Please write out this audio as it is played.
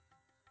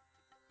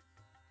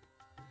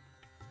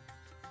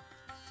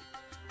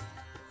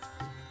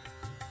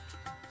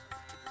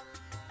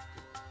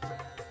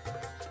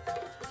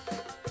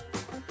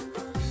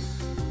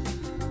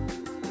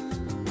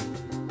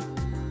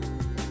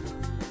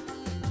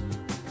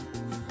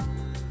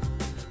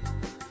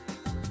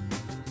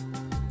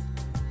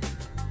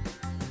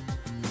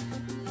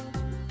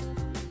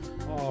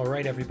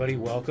right, everybody,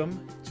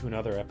 welcome to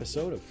another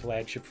episode of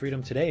Flagship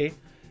Freedom. Today,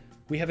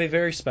 we have a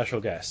very special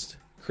guest,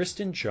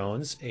 Kristen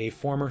Jones, a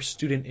former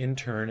student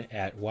intern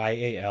at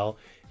YAL,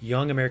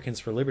 Young Americans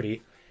for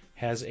Liberty,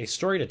 has a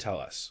story to tell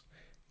us.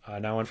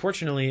 Now,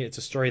 unfortunately, it's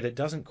a story that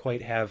doesn't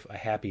quite have a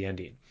happy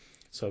ending.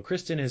 So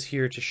Kristen is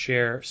here to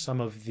share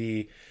some of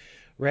the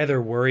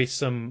rather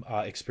worrisome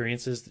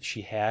experiences that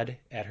she had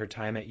at her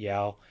time at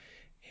Yale,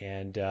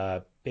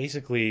 and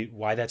basically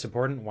why that's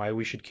important, why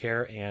we should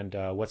care, and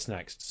what's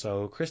next.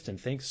 So, Kristen,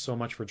 thanks so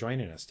much for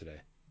joining us today.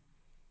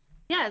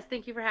 Yes,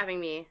 thank you for having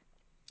me.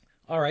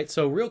 All right,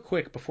 so real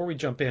quick, before we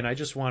jump in, I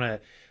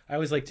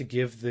always like to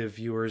give the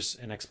viewers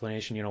an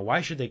explanation,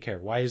 why should they care?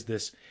 Why is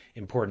this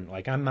important?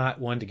 Like, I'm not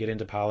one to get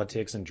into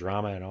politics and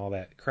drama and all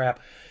that crap,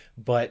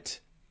 but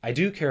I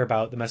do care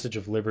about the message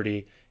of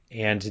liberty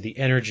and the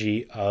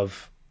energy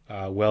of,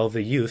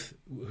 the youth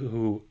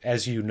who,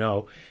 as you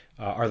know,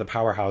 are the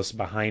powerhouse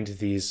behind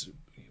these,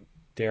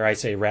 dare I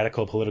say,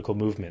 radical political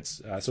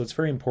movements. So it's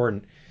very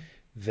important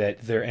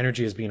that their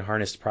energy is being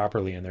harnessed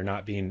properly and they're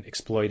not being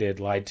exploited,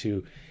 lied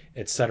to,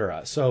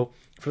 etc. So,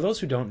 for those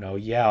who don't know,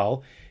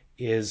 Yale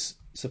is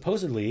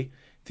supposedly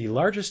the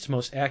largest,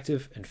 most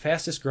active, and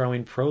fastest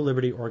growing pro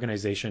liberty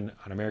organization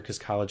on America's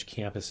college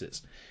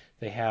campuses.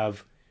 They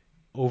have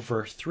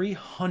over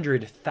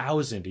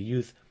 300,000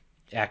 youth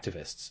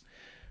activists.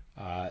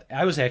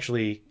 I was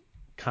actually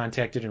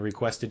contacted and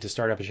requested to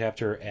start up a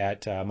chapter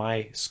at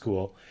my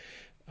school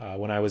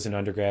when I was an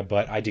undergrad,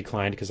 but I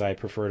declined because I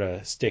prefer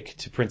to stick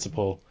to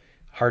principle,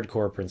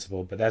 hardcore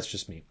principle, but that's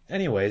just me.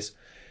 Anyways,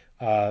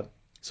 uh,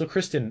 so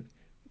Kristen,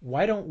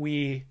 why don't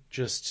we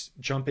just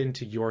jump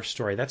into your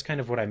story? That's kind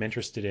of what I'm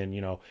interested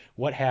in,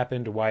 what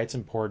happened, why it's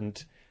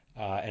important,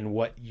 and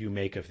what you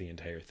make of the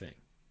entire thing.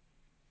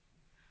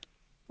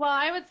 Well,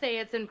 I would say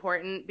it's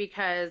important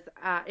because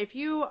if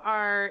you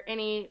are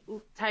any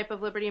type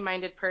of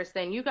liberty-minded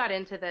person, you got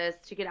into this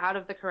to get out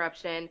of the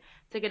corruption,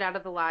 to get out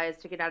of the lies,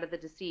 to get out of the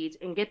deceit,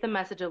 and get the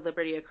message of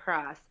liberty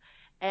across.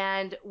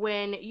 And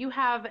when you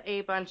have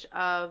a bunch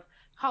of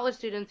college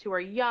students who are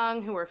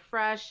young, who are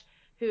fresh,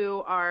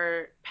 who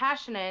are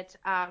passionate,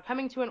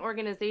 coming to an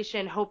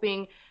organization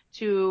hoping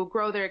to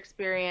grow their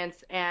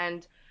experience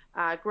and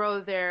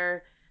grow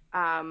their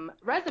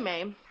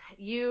resume,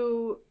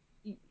 you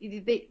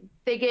they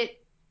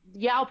get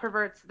Yao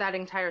perverts that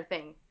entire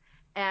thing,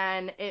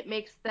 and it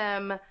makes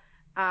them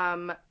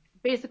um,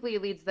 basically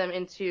leads them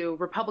into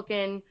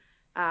Republican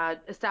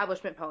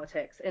establishment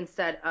politics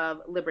instead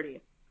of liberty.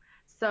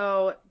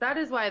 So that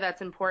is why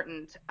that's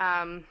important.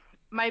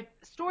 My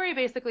story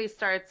basically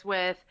starts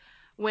with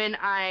when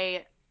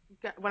I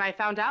when I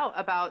found out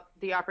about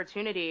the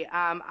opportunity.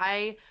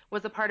 I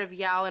was a part of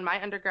Yale in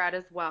my undergrad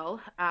as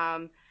well,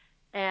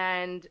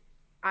 and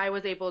I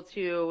was able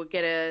to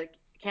get a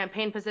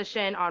campaign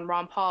position on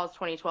Ron Paul's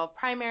 2012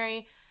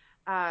 primary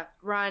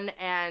run,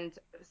 and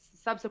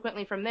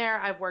subsequently from there,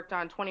 I've worked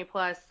on 20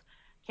 plus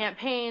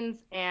campaigns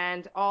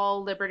and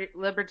all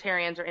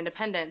libertarians or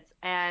independents,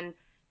 and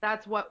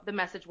that's what the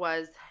message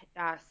was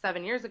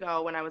 7 years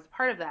ago when I was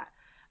part of that,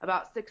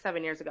 about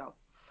 7 years ago.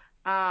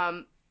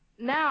 Um,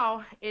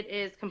 Now it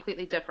is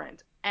completely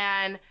different.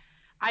 And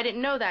I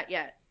didn't know that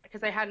yet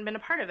because I hadn't been a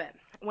part of it.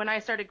 When I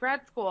started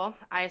grad school,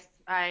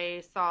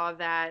 I saw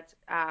that,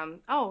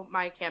 oh,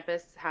 my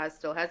campus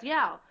still has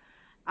Yale.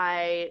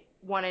 I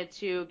wanted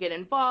to get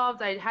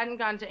involved. I hadn't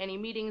gone to any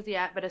meetings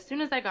yet, but as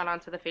soon as I got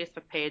onto the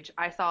Facebook page,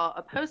 I saw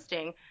a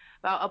posting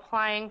about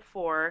applying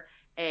for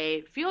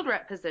a field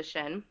rep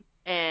position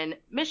in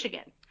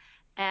Michigan.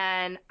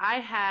 And I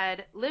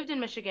had lived in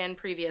Michigan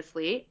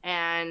previously,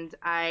 and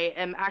I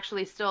am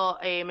actually still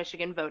a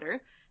Michigan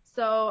voter.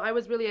 So I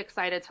was really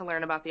excited to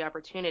learn about the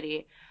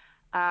opportunity.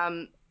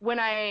 When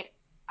I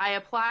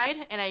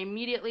applied, and I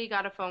immediately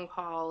got a phone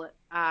call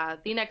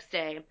the next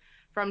day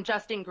from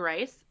Justin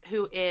Grice,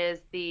 who is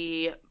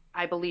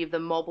I believe, the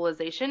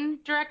mobilization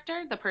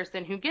director, the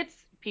person who gets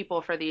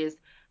people for these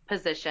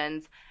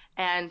positions.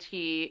 And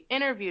he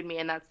interviewed me,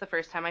 and that's the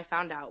first time I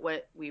found out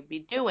what we'd be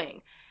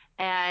doing.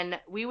 And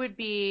we would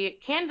be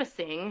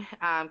canvassing,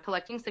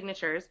 collecting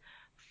signatures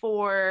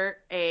for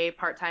a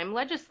part-time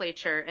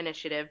legislature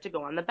initiative to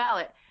go on the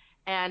ballot.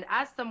 And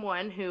as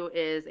someone who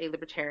is a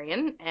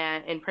libertarian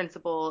and in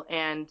principle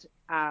and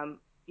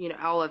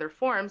all other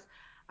forms,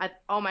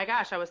 oh my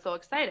gosh, I was so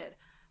excited.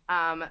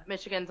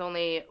 Michigan's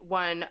only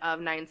one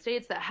of 9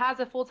 states that has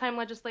a full-time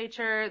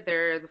legislature.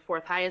 They're the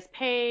fourth highest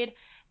paid,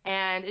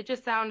 and it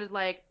just sounded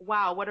like,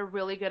 wow, what a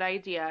really good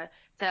idea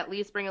to at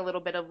least bring a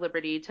little bit of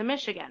liberty to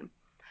Michigan.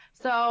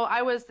 So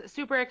I was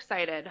super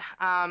excited.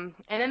 And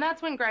then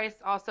that's when Grice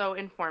also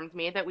informed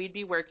me that we'd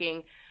be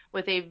working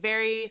with a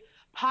very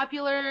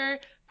popular,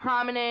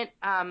 prominent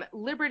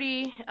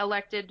Liberty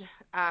elected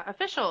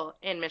official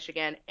in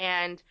Michigan.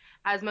 And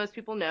as most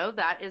people know,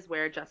 that is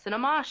where Justin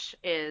Amash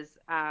is.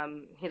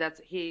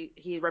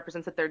 He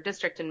represents the third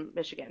district in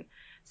Michigan.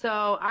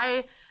 So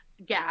I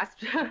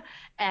gasped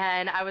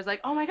and I was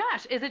like, oh my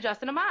gosh, is it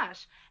Justin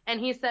Amash? And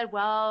he said,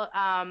 well,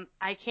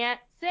 I can't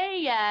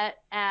say yet.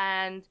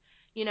 And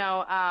you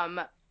know, um,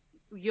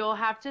 you'll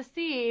have to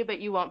see, but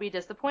you won't be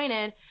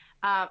disappointed.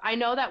 I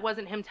know that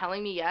wasn't him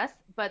telling me yes,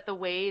 but the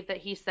way that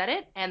he said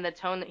it and the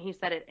tone that he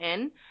said it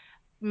in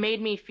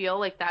made me feel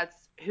like that's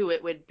who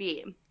it would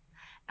be.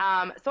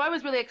 So I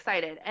was really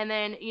excited. And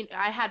then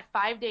I had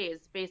 5 days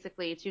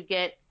basically to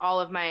get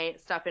all of my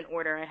stuff in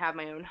order. I have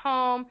my own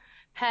home,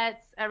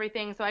 pets,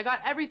 everything. So I got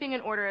everything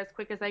in order as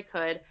quick as I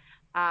could,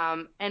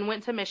 and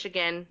went to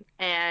Michigan.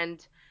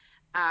 And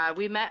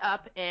we met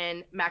up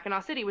in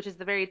Mackinac City, which is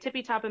the very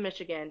tippy top of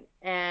Michigan.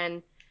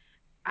 And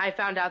I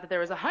found out that there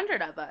was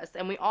 100 of us,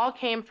 and we all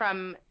came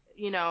from,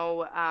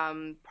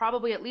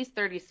 probably at least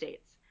 30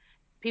 states.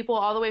 People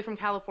all the way from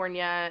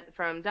California,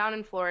 from down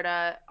in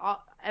Florida,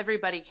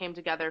 everybody came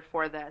together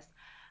for this.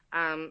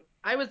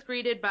 I was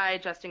greeted by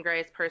Justin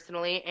Grice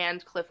personally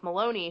and Cliff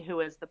Maloney,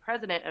 who is the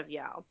president of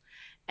Yale.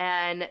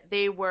 And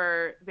they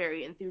were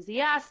very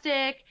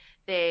enthusiastic.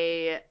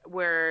 They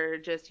were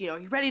just,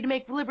 you ready to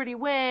make Liberty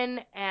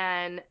win.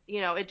 And,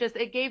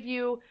 it gave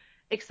you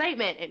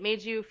excitement. It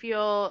made you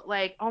feel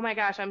like, oh my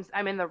gosh,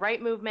 I'm in the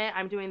right movement.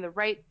 I'm doing the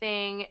right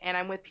thing. And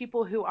I'm with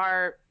people who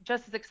are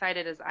just as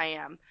excited as I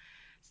am.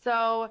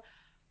 So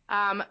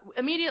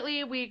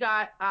immediately we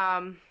got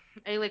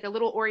a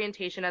little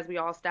orientation as we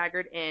all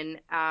staggered in,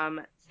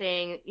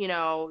 saying,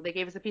 they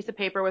gave us a piece of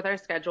paper with our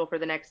schedule for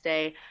the next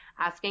day,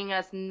 asking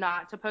us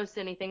not to post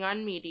anything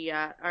on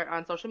media or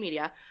on social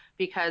media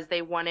because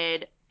they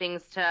wanted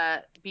things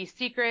to be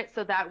secret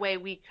so that way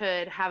we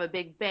could have a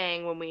big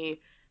bang when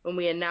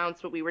we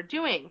announced what we were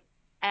doing.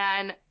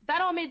 And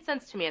that all made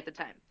sense to me at the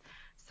time.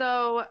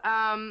 So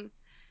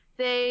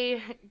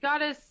they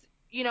got us,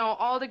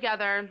 all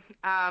together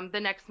the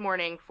next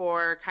morning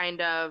for kind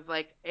of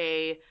like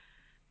a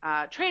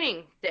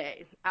training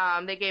day.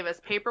 They gave us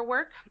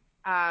paperwork.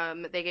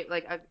 They gave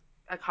like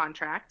a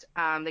contract.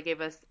 They gave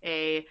us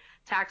a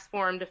tax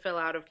form to fill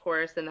out, of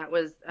course, and that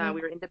was we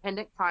were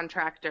independent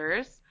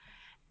contractors.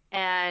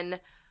 And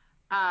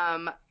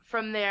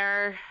from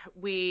there,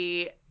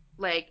 we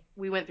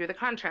went through the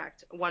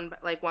contract one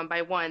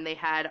by one. They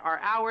had our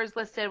hours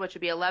listed, which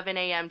would be 11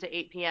 a.m. to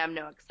 8 p.m.,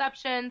 no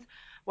exceptions,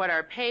 what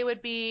our pay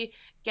would be,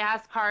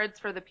 gas cards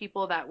for the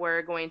people that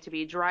were going to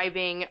be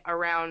driving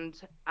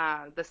around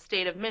the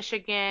state of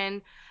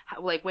Michigan,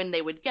 like when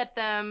they would get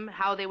them,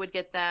 how they would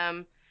get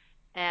them,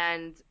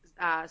 and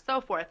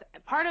so forth.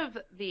 Part of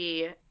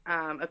the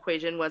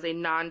equation was a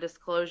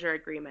non-disclosure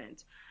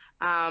agreement.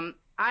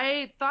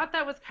 I thought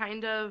that was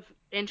kind of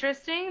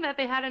interesting that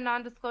they had a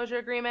non-disclosure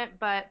agreement,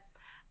 but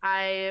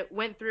I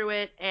went through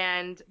it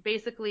and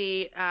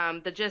basically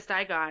the gist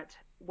I got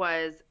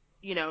was,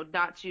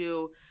 not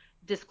to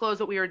disclose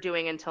what we were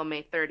doing until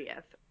May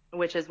 30th,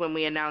 which is when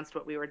we announced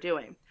what we were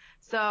doing.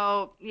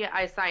 So yeah,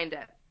 I signed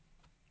it.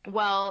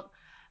 Well,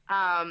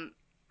 um,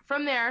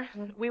 from there,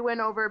 we went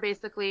over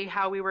basically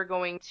how we were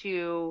going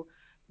to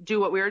do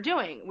what we were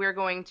doing. We were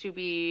going to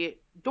be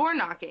door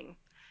knocking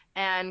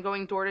and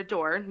going door to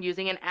door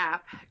using an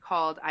app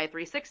called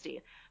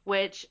i360,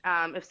 which,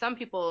 if some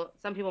people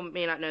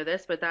may not know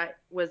this, but that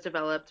was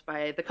developed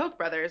by the Koch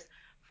brothers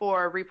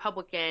for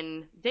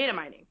Republican data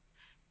mining.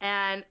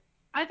 And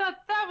I thought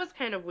that was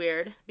kind of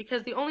weird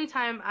because the only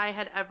time I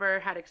had ever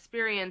had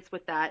experience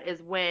with that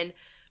is when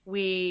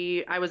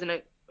I was in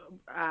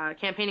a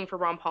campaigning for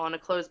Ron Paul in a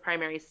closed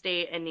primary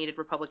state and needed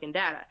Republican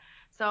data.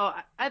 So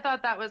I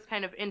thought that was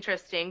kind of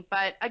interesting.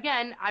 But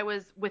again, I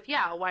was with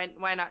Yale.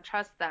 Why not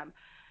trust them?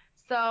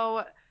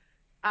 So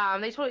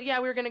they told, yeah,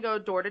 we were going to go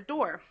door to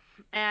door.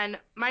 And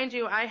mind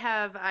you,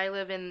 I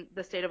live in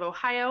the state of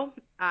Ohio.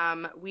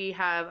 We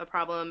have a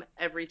problem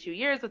every 2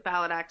 years with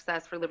ballot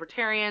access for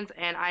libertarians,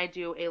 and I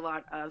do a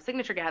lot of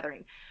signature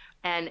gathering.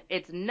 And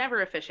it's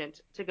never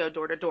efficient to go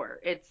door to door.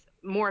 It's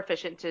more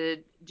efficient to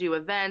do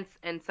events.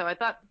 And so I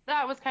thought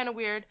that was kind of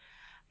weird.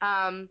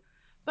 Um,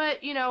 but,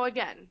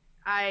 again,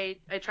 I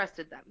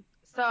trusted them.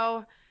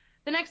 So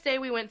the next day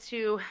we went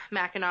to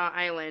Mackinac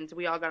Island.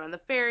 We all got on the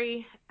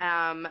ferry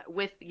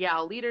with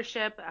Yale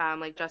leadership,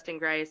 like Justin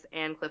Grice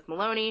and Cliff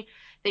Maloney.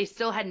 They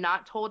still had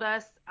not told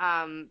us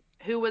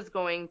who was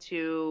going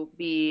to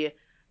be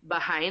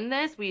behind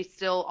this.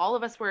 All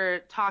of us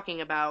were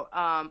talking about,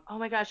 oh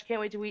my gosh, I can't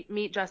wait to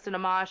meet Justin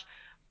Amash.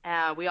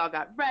 We all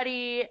got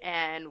ready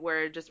and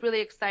we're just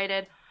really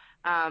excited.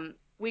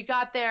 We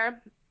got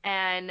there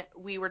and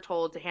we were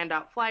told to hand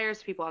out flyers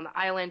to people on the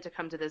island to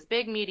come to this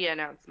big media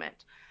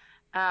announcement.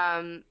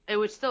 It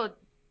which still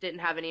didn't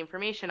have any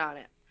information on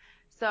it.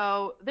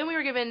 So then we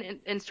were given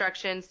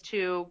instructions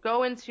to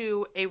go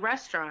into a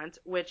restaurant,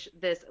 which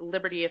this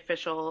Liberty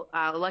official,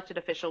 elected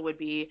official, would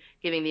be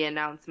giving the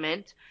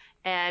announcement,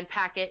 and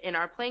pack it in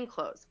our plain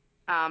clothes.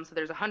 So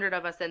there's 100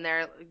 of us in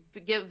there.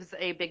 It gives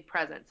a big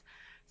presence.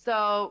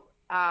 So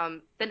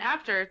then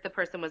after the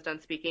person was done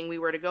speaking, we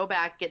were to go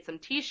back, get some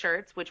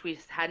T-shirts, which we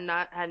had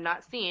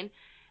not seen,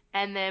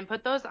 and then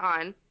put those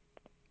on,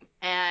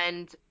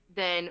 and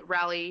then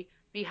rally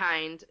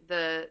behind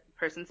the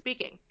person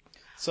speaking.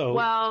 So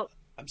Well,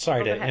 I'm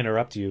sorry oh, go to ahead.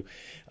 interrupt you.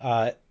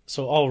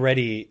 So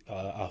already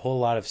a whole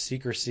lot of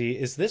secrecy.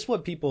 Is this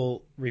what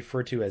people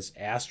refer to as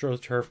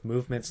astroturf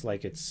movements?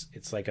 Like it's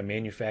like a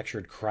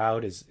manufactured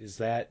crowd. Is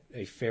that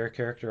a fair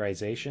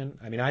characterization?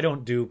 I mean, I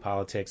don't do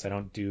politics. I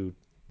don't do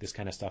this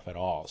kind of stuff at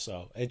all.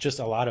 So it's just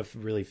a lot of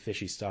really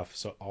fishy stuff.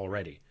 So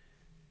already.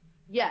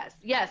 Yes,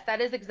 yes, that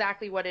is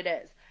exactly what it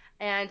is.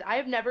 And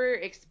I've never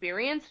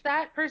experienced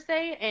that per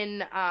se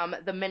in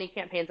the many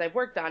campaigns I've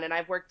worked on. And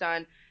I've worked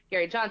on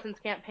Gary Johnson's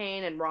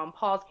campaign and Ron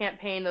Paul's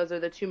campaign. Those are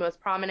the two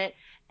most prominent.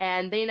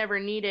 And they never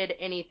needed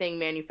anything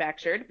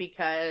manufactured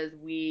because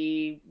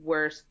we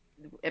were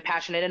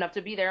passionate enough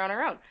to be there on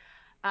our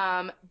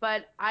own.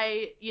 But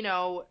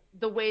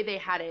the way they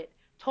had it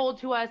told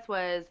to us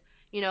was,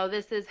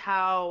 this is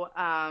how,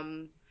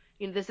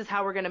 this is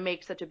how we're going to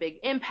make such a big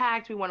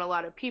impact. We want a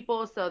lot of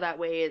people, so that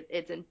way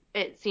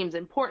it seems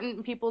important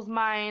in people's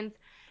minds,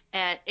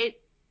 and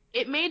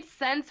it made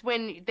sense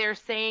when they're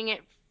saying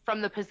it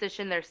from the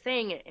position they're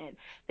saying it in.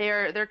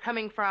 They're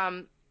coming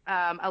from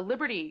a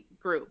liberty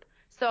group,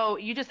 so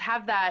you just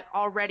have that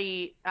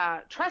already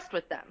trust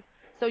with them.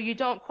 So you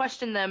don't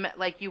question them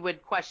like you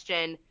would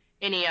question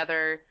any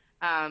other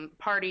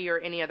party or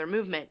any other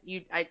movement.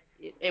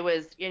 It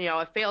was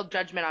a failed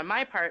judgment on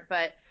my part,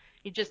 but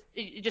you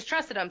just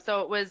trusted them.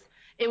 So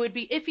it would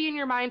be iffy in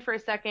your mind for a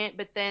second,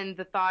 but then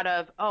the thought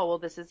of, oh well,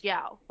 this is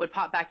Yao would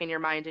pop back in your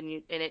mind,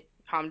 and it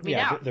calmed me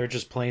Yeah, down. they're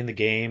just playing the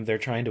game. They're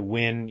trying to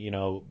win,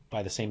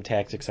 by the same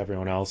tactics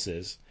everyone else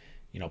is.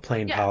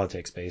 Playing Yes,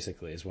 politics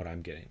basically is what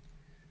I'm getting.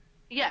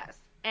 yes,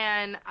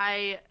 and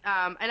I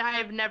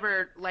have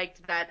never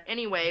liked that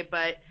anyway,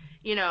 but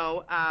you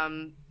know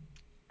um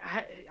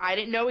I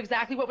didn't know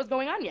exactly what was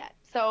going on yet.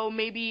 So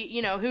maybe,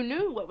 who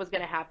knew what was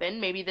going to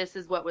happen? Maybe this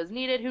is what was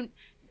needed. Who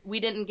We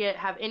didn't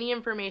have any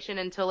information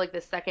until like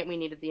the second we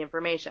needed the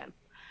information.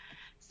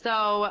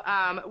 So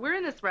we're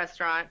in this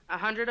restaurant,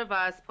 100 of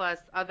us plus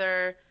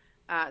other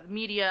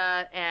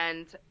media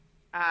and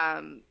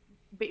um,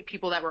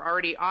 people that were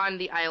already on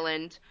the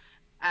island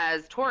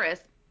as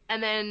tourists.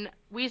 And then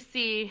we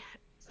see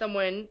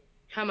someone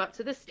come up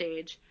to the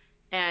stage,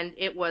 and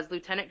it was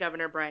Lieutenant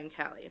Governor Brian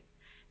Kelly.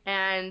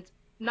 And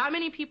not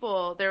many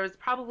people, there was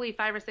probably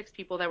 5 or 6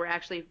 people that were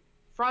actually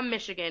from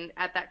Michigan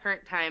at that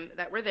current time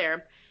that were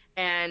there.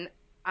 And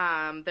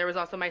there was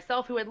also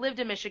myself who had lived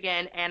in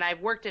Michigan, and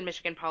I've worked in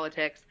Michigan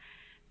politics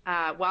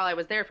while I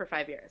was there for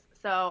 5 years.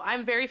 So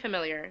I'm very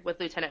familiar with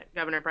Lieutenant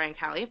Governor Brian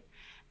Kelly,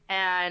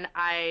 and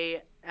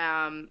I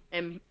am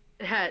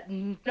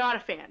not a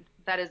fan.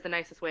 That is the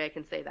nicest way I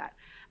can say that.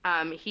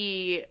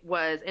 He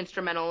was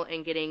instrumental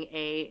in getting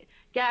a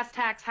gas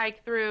tax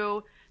hike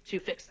through to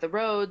fix the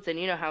roads, and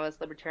you know how us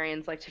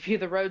libertarians like to view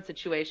the road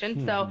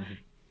situation. So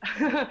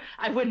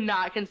I would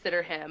not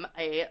consider him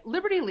a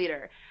liberty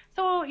leader.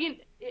 So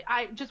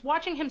I just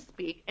watching him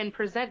speak and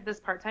present this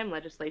part-time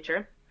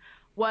legislature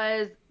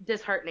was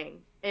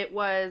disheartening. It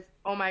was,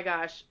 oh my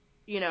gosh,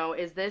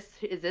 is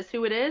this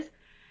who it is?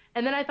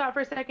 And then I thought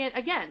for a second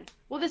again,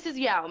 well, this is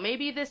Yao.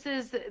 Maybe this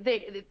is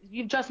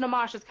Justin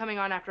Amash is coming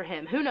on after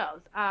him. Who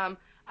knows? I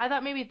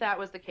thought maybe that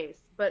was the case,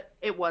 but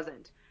it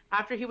wasn't.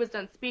 After he was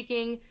done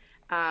speaking,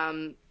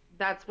 um,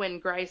 that's when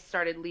Grice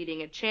started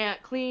leading a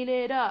chant, clean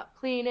it up,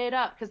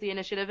 because the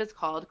initiative is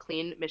called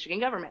Clean Michigan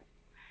Government.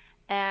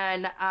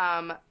 And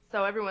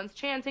so everyone's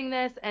chanting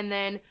this, and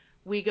then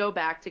we go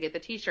back to get the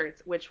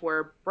t-shirts, which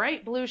were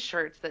bright blue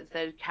shirts that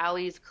said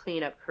Callie's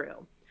Cleanup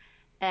Crew.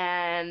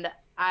 And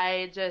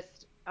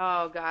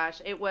oh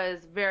gosh, it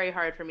was very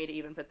hard for me to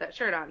even put that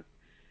shirt on.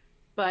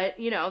 But,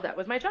 that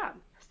was my job.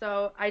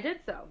 So I did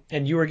so.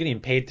 And you were getting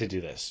paid to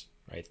do this,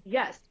 right?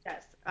 Yes,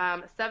 yes.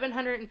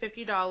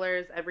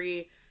 $750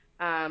 every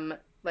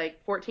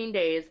like 14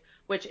 days,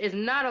 which is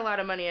not a lot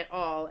of money at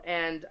all.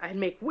 And I'd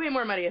make way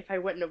more money if I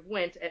wouldn't have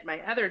went at my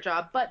other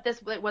job. But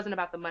it wasn't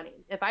about the money.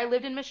 If I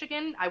lived in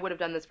Michigan, I would have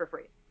done this for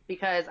free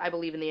because I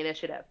believe in the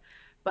initiative.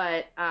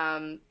 But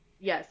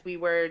yes, we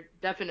were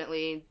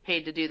definitely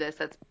paid to do this.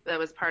 That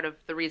was part of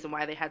the reason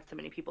why they had so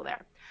many people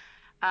there.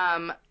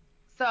 Um,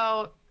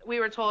 so we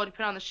were told to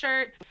put on the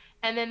shirt,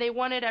 and then they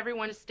wanted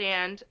everyone to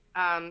stand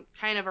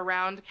kind of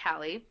around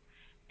Callie,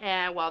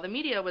 and while the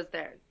media was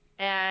there.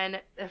 And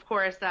of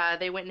course,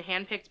 they went and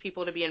handpicked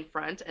people to be in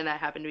front, and that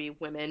happened to be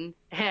women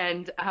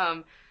and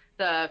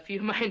the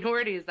few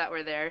minorities that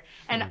were there.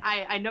 And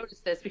I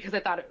noticed this because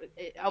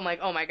I'm like,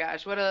 oh my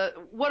gosh, what a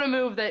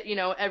move that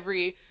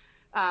every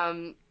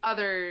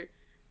other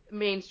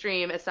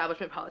mainstream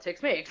establishment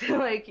politics makes.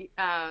 Like,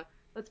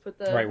 let's put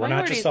the Right, we're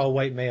not just minorities. all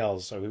white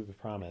males, so we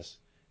promise.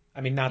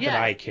 I mean, not that Yes,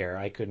 I care.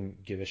 I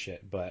couldn't give a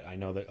shit, but I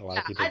know that a lot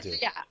of yeah, people do.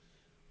 yeah,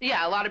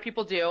 yeah. A lot of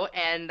people do,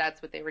 and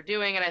that's what they were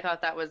doing. And I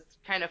thought that was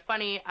kind of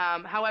funny.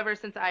 However,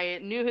 since I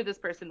knew who this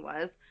person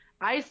was,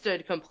 I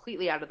stood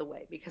completely out of the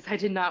way because I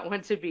did not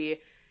want to be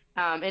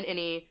in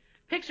any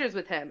pictures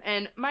with him.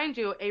 And mind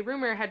you, a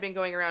rumor had been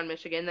going around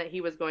Michigan that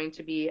he was going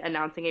to be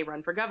announcing a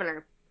run for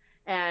governor,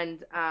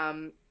 and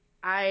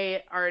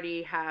I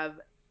already have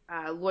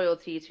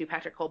loyalty to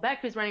Patrick Colbeck,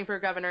 who's running for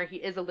governor. He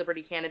is a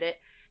Liberty candidate,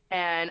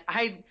 and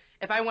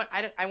if I want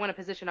a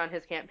position on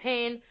his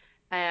campaign.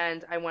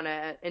 and I want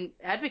to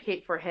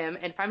advocate for him.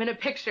 And if I'm in a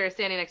picture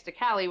standing next to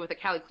Callie with a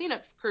Callie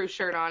cleanup crew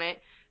shirt on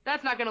it,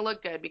 that's not going to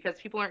look good because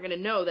people aren't going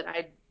to know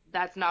that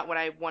that's not what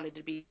I wanted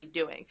to be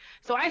doing.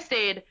 So I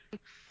stayed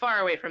far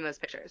away from those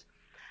pictures.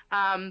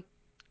 Um,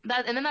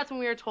 and then that's when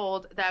we were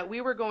told that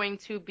we were going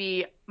to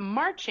be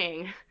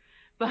marching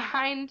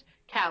behind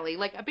Callie,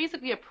 like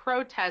basically a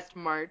protest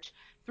march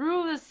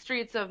through the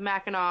streets of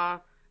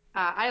Mackinac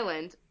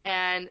Island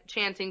and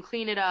chanting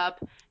 "Clean it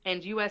up"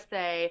 and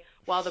USA,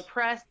 while the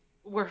press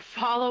were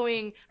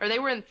following, or they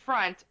were in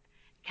front.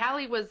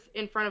 Callie was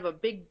in front of a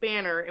big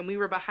banner, and we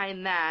were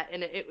behind that,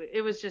 and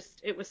it was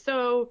just it was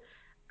so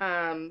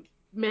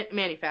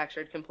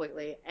manufactured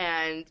completely,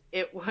 and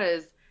it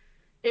was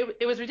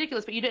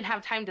ridiculous, but you didn't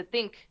have time to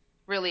think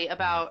really Mm.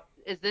 about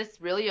is this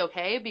really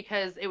okay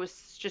because it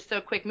was just so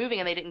quick moving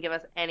and they didn't give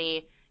us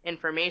any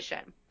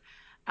information.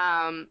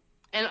 Um,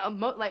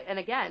 and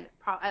again,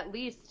 at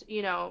least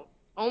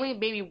only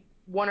maybe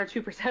 1 or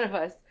 2% of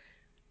us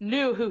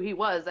knew who he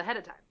was ahead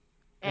of time.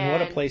 And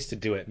what a And place to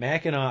do it.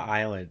 Mackinac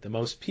Island, the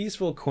most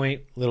peaceful,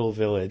 quaint little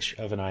village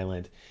of an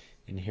island.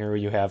 And here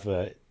you have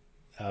a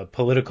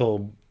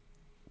political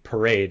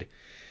parade.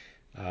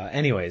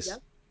 Anyways,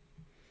 yep,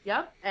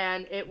 yep,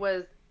 and it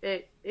was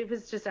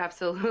just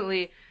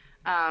absolutely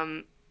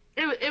um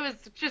it was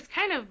just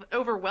kind of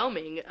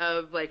overwhelming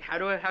of like how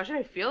should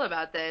I feel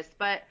about this?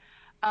 But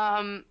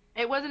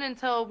it wasn't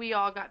until we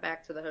all got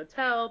back to the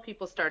hotel,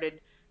 people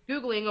started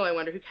Googling, oh, I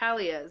wonder who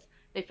Callie is.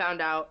 They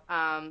found out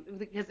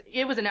because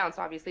it was announced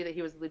obviously that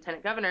he was the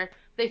lieutenant governor.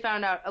 They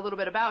found out a little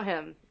bit about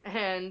him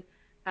and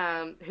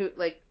who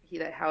like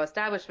how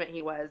establishment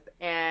he was,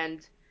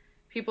 and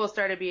people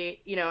started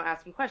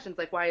asking questions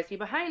like, why is he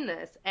behind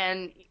this?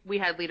 And we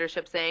had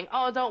leadership saying,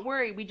 oh, don't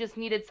worry, we just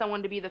needed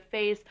someone to be the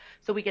face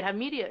so we could have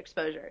media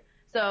exposure.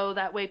 So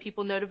that way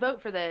people know to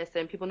vote for this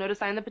and people know to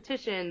sign the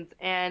petitions.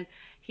 And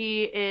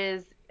he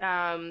is,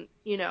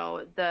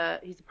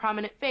 he's a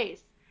prominent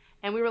face.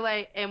 And we were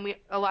like,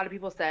 a lot of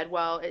people said,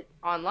 well,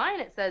 online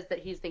it says that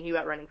he's thinking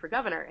about running for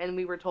governor. And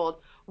we were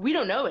told, we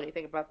don't know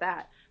anything about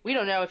that. We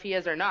don't know if he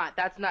is or not.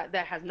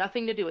 That has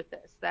nothing to do with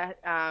this.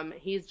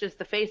 He's just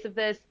the face of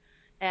this.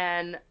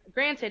 And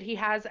granted, he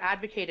has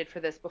advocated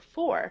for this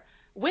before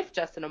with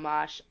Justin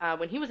Amash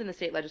when he was in the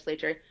state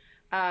legislature.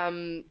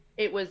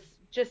 It was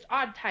just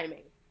odd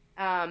timing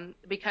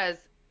because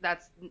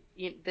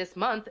this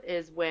month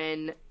is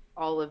when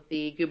all of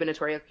the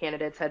gubernatorial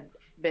candidates had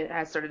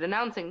started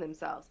announcing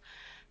themselves.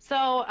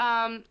 So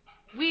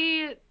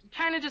we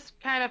kind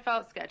of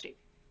felt sketchy.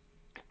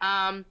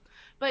 Um,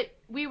 but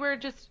we were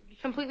just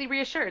completely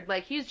reassured.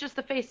 Like he's just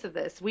the face of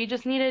this. We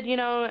just needed,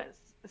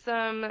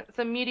 some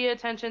media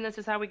attention. This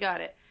is how we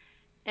got it.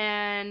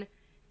 And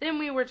then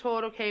we were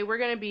told, okay, we're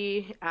going to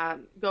be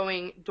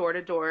going door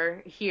to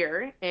door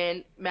here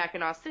in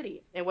Mackinac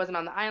City. It wasn't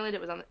on the island;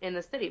 it was in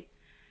the city.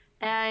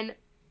 And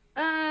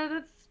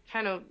that's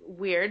kind of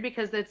weird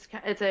because it's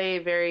a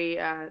very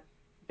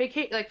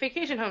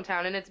vacation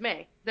hometown, and it's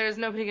May. There's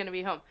nobody going to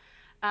be home.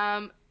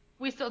 Um,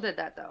 we still did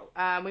that though.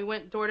 We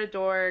went door to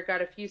door,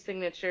 got a few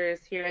signatures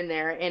here and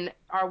there, and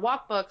our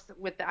walk books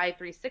with the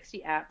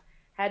i360 app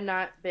had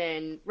not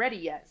been ready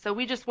yet, so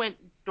we just went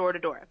door to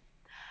door.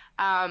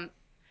 Um,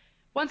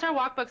 Once our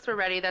walk books were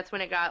ready, that's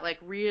when it got like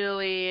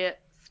really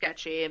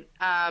sketchy.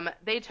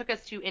 They took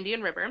us to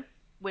Indian River,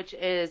 which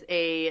is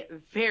a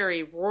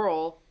very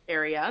rural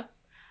area,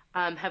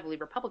 heavily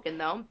Republican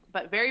though,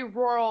 but very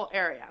rural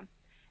area.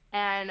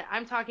 And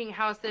I'm talking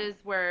houses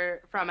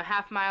where from a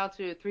half mile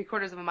to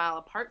 3/4 of a mile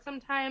apart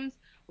sometimes,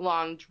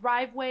 long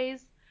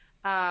driveways.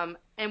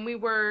 And we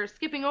were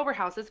skipping over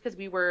houses because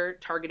we were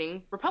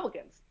targeting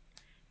Republicans.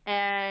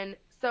 And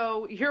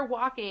so you're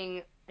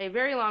walking a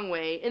very long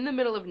way in the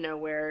middle of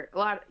nowhere. A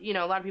lot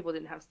of people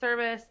didn't have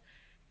service,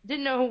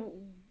 didn't know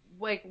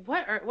like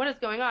what is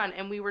going on.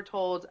 And we were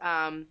told,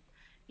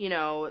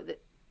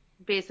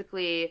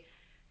 basically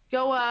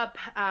go up,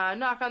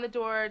 knock on the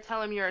door, tell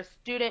them you're a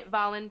student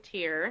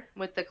volunteer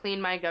with the Clean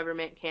My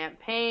Government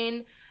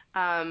campaign,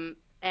 and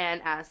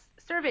ask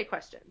survey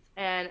questions.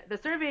 And the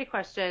survey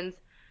questions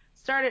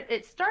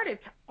started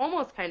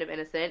almost kind of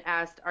innocent,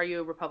 asked, are you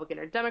a Republican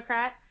or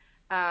Democrat?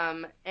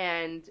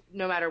 And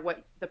no matter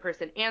what the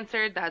person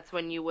answered, that's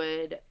when you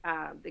would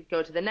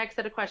go to the next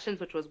set of questions,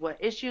 which was what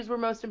issues were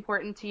most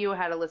important to you. I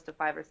had a list of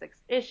 5 or 6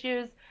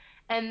 issues.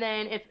 And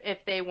then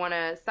if they want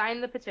to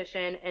sign the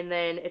petition, and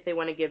then if they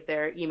want to give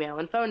their email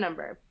and phone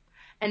number.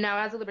 And now,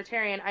 as a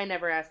libertarian, I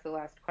never ask the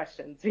last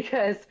questions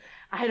because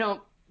I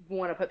don't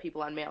want to put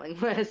people on mailing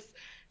lists.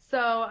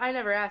 So I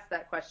never asked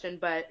that question,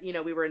 but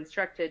we were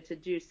instructed to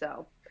do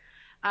so.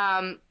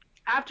 Um,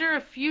 After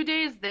a few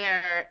days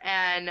there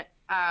and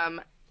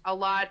a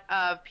lot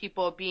of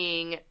people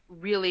being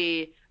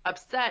really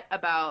upset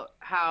about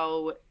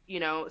how,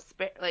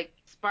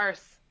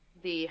 sparse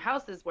the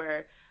houses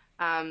were,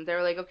 they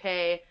were like,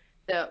 okay,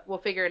 we'll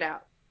figure it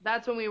out.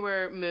 That's when we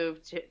were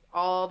moved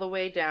all the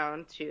way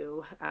down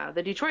to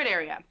the Detroit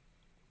area.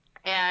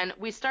 And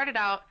we started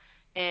out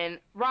in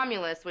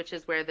Romulus, which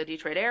is where the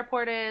Detroit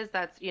airport is.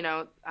 That's,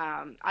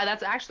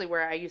 that's actually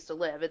where I used to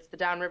live. It's the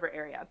downriver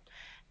area.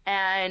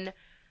 And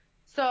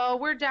so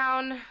we're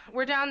down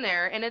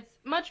there, and it's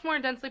much more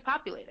densely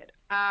populated.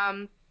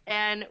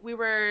 And we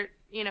were,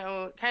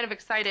 kind of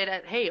excited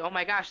at, hey, oh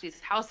my gosh, these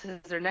houses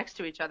are next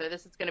to each other.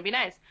 This is going to be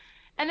nice.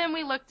 And then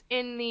we looked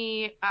in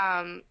the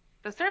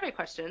survey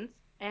questions,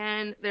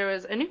 and there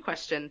was a new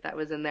question that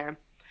was in there.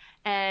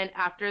 And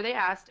after they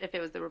asked if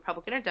it was the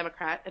Republican or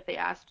Democrat, if they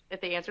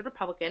answered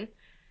Republican,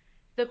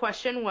 the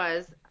question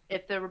was,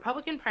 if the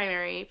Republican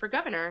primary for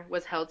governor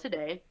was held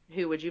today,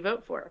 who would you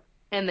vote for?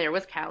 And there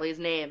was Callie's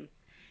name.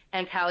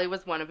 And Callie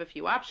was one of a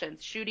few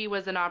options. Schuette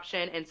was an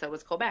option, and so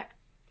was Colbeck.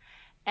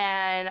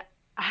 And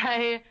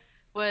I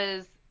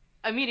was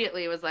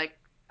immediately was like,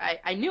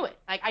 I knew it.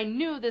 Like, I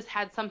knew this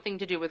had something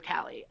to do with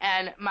Callie,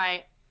 and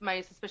my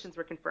suspicions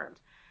were confirmed.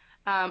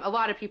 A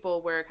lot of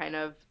people were kind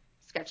of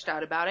sketched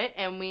out about it,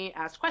 and we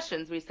asked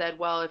questions. We said,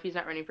 well, if he's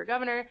not running for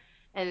governor,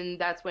 and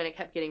that's when it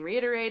kept getting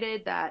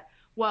reiterated that,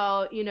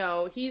 well,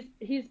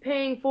 he's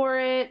paying for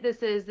it.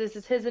 This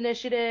is his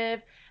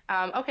initiative.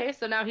 Okay,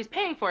 so now he's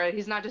paying for it.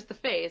 He's not just the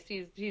face.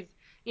 He's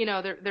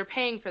they're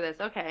paying for this.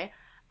 Okay.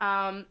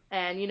 And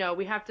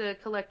we have to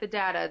collect the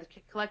data,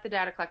 collect the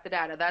data, collect the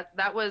data.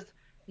 That was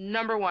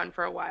number one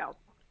for a while.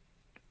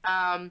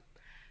 Um,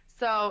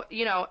 so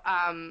we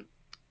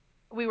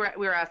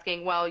were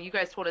asking, well, you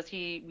guys told us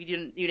you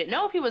didn't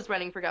know if he was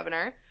running for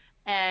governor,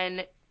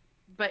 and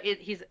but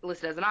he's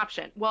listed as an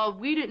option. Well,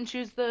 we didn't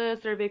choose the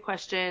survey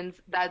questions.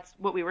 That's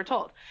what we were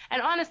told.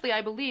 And honestly,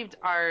 I believed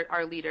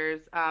our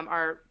leaders,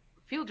 our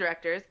field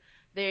directors.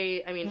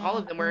 I mean, all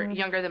of them were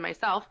younger than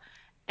myself,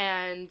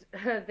 and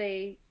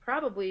they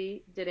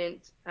probably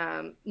didn't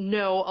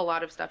know a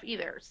lot of stuff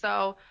either.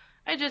 So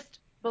I just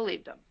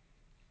believed them.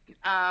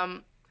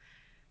 Um,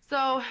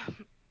 so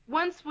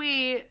once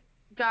we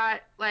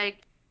got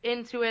like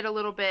into it a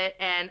little bit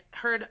and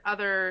heard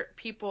other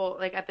people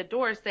like at the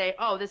door say,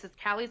 "Oh, this is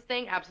Callie's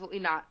thing," absolutely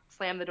not.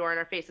 Slam the door in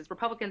our faces,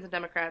 Republicans and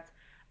Democrats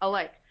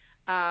alike.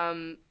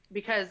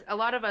 Because a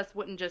lot of us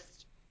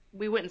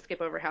we wouldn't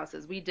skip over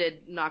houses. We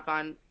did knock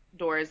on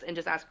doors and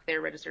just ask if they were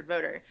a registered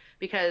voter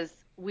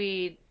because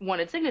we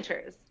wanted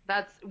signatures.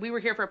 We were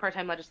here for a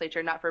part-time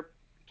legislature, not for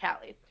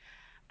Callie.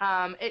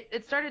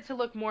 It started to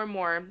look more and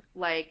more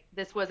like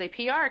this was a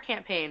PR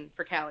campaign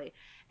for Callie,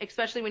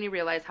 especially when you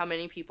realize how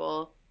many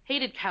people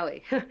hated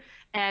Callie.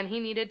 And he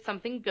needed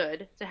something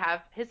good to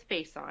have his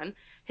face on.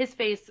 His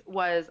face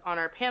was on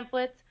our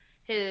pamphlets.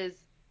 His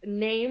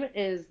name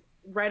is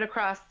right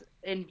across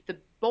in the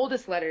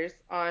boldest letters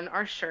on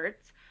our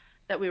shirts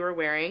that we were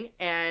wearing.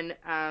 And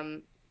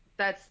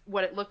that's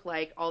what it looked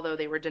like, although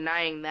they were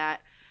denying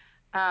that.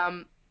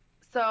 Um,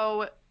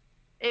 so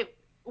it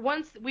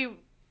once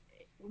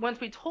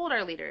we told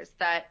our leaders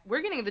that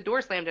we're getting the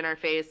door slammed in our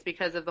face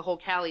because of the whole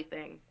Callie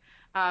thing,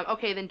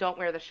 okay, then don't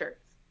wear the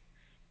shirts.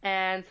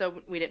 And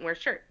so we didn't wear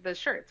the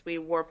shirts. We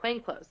wore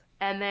plain clothes.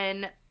 And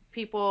then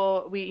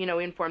we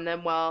informed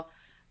them, well,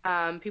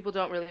 people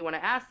don't really want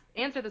to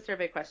answer the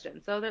survey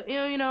questions. So that,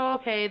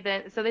 okay,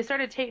 then, so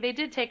they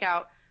did take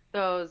out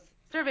those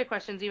survey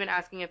questions, even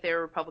asking if they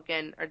were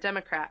Republican or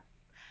Democrat.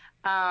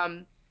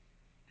 Um,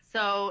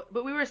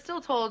 but we were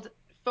still told,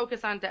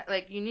 focus on,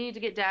 like, you need to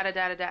get data,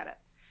 data, data.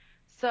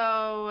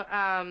 So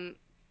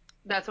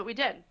that's what we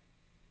did.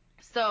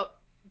 So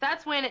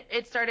that's when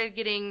it started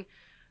getting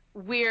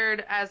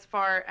weird as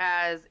far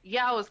as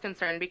Yale was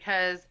concerned,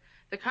 because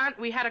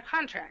we had a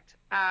contract,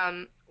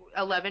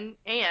 11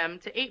 a.m.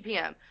 to 8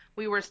 p.m.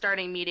 We were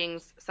starting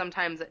meetings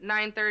sometimes at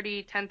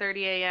 9:30,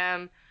 10:30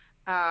 a.m.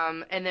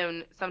 And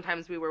then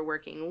sometimes we were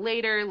working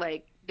later,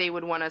 like they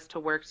would want us to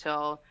work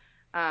till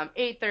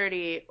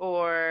 8:30,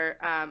 or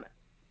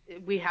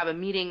we have a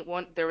meeting.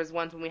 There was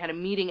once when we had a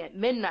meeting at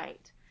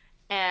midnight,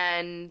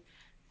 and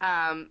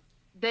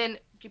then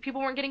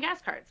people weren't getting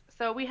gas cards.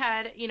 So we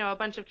had, a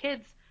bunch of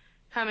kids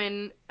come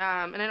in,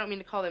 and I don't mean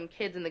to call them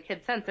kids in the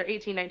kid sense. They're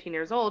 18, 19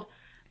 years old,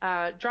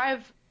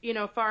 drive,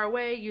 far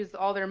away, use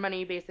all their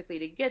money basically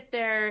to get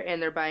there,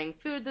 and they're buying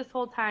food this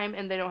whole time,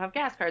 and they don't have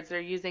gas cards. They're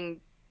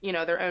using,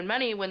 their own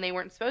money when they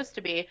weren't supposed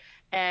to be.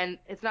 And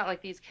it's not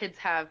like these kids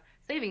have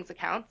savings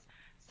accounts.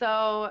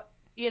 So,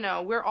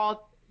 we're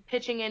all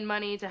pitching in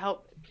money to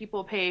help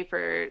people pay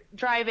for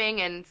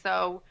driving. And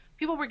so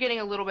people were getting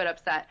a little bit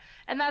upset.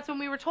 And that's when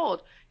we were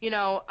told,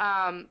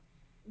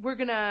 we're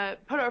going to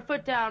put our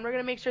foot down. We're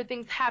going to make sure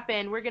things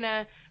happen.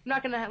 I'm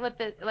not going to let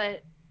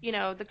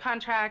the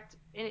contract,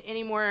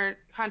 any more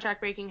contract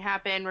breaking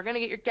happen. We're going to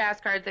get your gas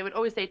cards. They would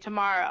always say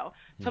tomorrow,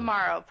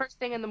 first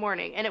thing in the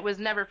morning. And it was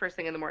never first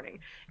thing in the morning.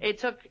 It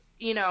took,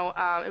 it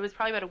was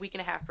probably about a week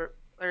and a half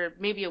or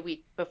maybe a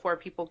week before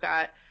people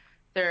got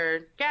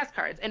their gas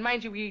cards. And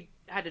mind you, we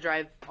had to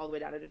drive all the way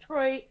down to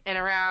Detroit and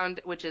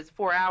around, which is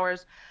 4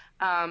 hours.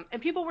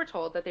 And people were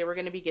told that they were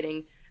going to be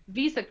getting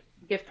Visa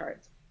gift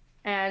cards.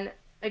 And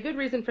a good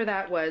reason for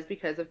that was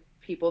because of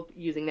people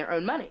using their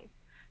own money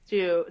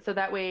so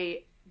that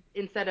way,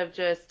 instead of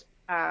just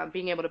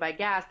being able to buy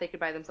gas, they could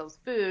buy themselves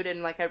food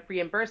and like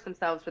reimburse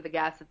themselves for the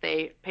gas that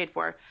they paid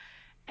for.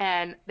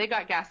 and they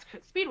got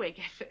Speedway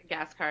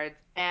gas cards,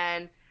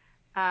 and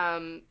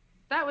um,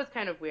 that was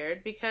kind of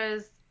weird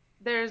because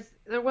there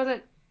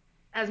wasn't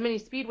as many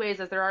speedways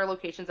as there are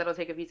locations that'll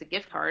take a Visa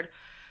gift card.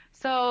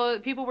 So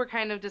people were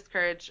kind of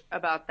discouraged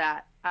about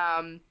that.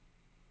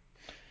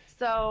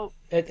 So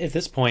At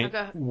this point,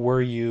 okay,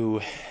 were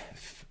you,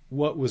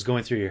 what was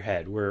going through your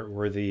head?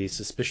 Were the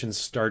suspicions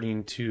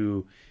starting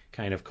to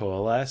kind of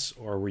coalesce,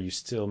 or were you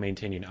still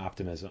maintaining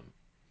optimism?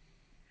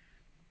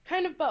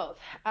 kind of both.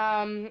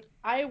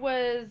 I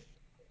was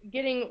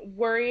getting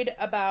worried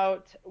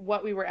about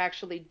what we were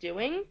actually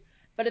doing,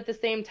 but at the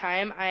same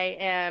time, I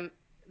am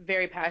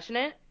very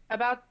passionate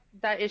about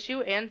that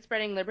issue and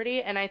spreading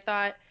liberty. And I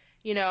thought,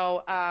 you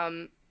know,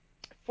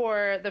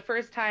 for the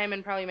first time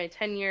in probably my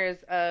 10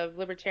 years of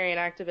libertarian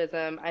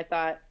activism, I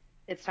thought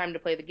it's time to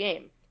play the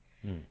game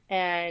Hmm.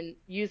 and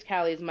use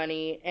Callie's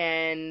money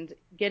and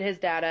get his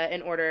data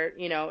in order,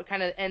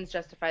 kind of ends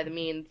justify the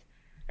means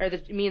or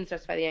the means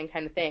justify the end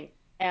kind of thing.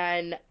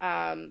 And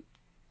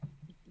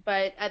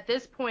but at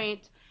this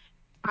point,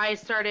 I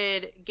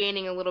started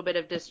gaining a little bit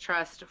of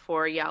distrust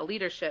for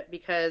leadership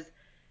because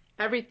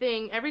every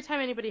time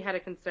anybody had a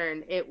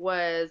concern, it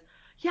was,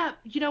 yeah,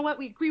 you know what,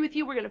 we agree with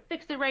you, we're going to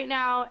fix it right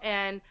now.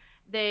 And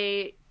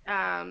they,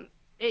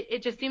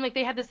 it just seemed like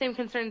they had the same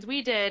concerns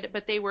we did,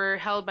 but they were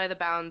held by the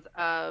bounds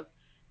of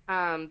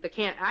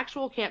the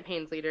actual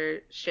campaign's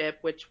leadership,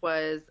 which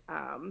was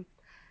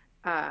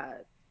uh,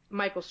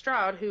 Michael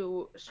Straub,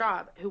 who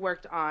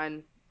worked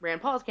on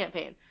Rand Paul's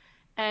campaign.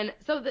 And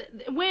so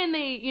when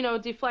they,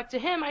 deflect to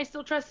him, I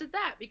still trusted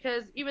that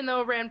because even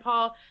though Rand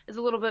Paul is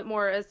a little bit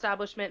more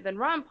establishment than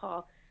Ron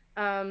Paul,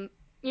 um,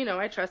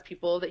 I trust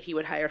people that he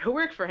would hire to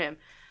work for him.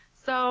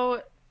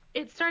 So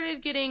it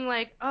started getting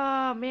like,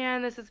 oh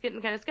man, this is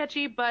getting kind of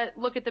sketchy, but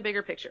look at the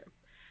bigger picture.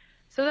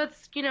 So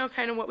that's,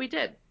 kind of what we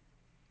did.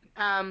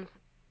 Um,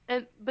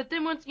 but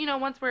then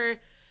once we're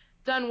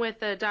done with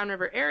the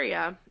downriver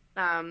area,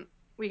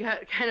 we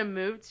got kind of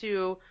moved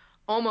to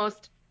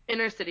almost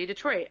inner city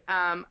Detroit.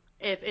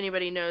 If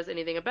anybody knows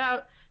anything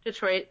about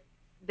Detroit,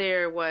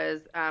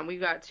 we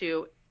got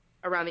to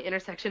around the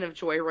intersection of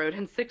Joy Road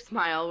and 6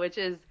 Mile, which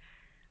is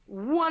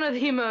one of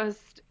the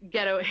most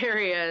ghetto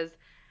areas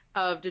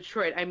of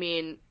Detroit. I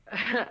mean,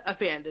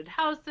 abandoned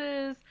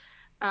houses.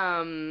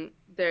 I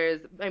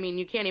mean,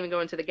 you can't even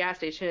go into the gas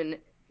station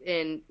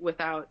in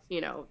without,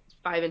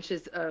 5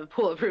 inches of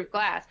bulletproof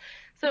glass.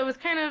 So it was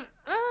kind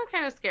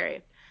of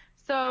scary.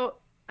 So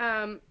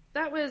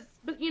that was,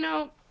 but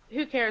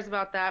who cares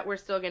about that? We're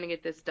still going to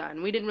get this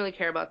done. We didn't really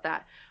care about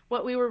that.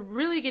 What we were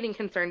really getting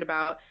concerned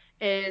about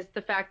is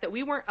the fact that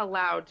we weren't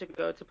allowed to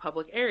go to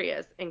public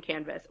areas in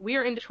Canvas. We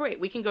are in Detroit.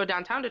 We can go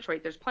downtown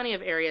Detroit. There's plenty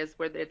of areas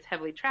where it's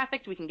heavily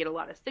trafficked. We can get a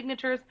lot of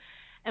signatures.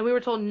 And we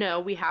were told, no,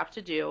 we have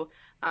to do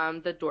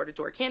the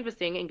door-to-door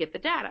canvassing and get the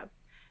data.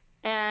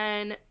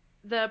 And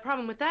the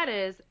problem with that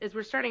is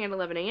we're starting at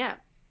 11 a.m.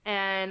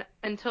 And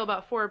until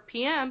about 4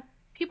 p.m.,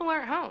 people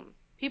aren't home.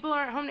 People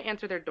aren't home to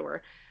answer their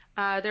door.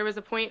 There was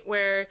a point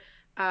where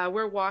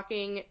we're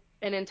walking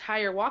an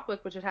entire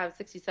walkbook, which would have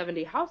 60,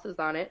 70 houses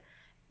on it,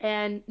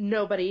 and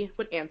nobody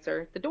would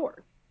answer the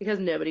door because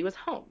nobody was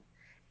home.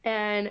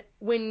 And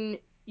when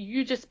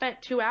you just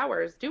spent 2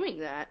 hours doing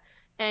that,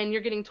 and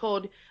you're getting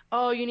told,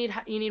 oh, you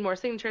need more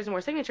signatures and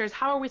more signatures,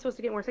 how are we supposed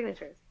to get more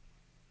signatures?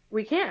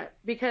 We can't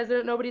because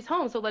nobody's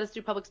home. So let us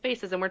do public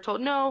spaces. And we're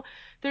told, no,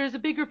 there's a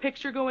bigger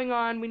picture going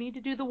on. We need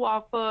to do the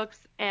walk books.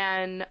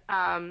 And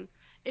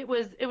it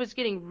was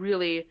getting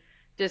really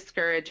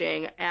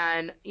discouraging.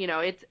 And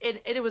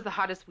it was the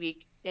hottest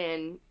week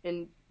in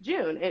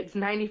June. It's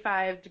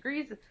 95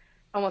 degrees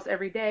almost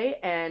every day,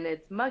 and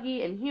it's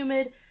muggy and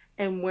humid.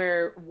 And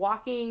we're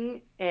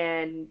walking,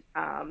 and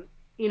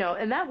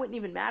and that wouldn't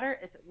even matter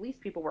if at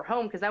least people were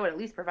home because that would at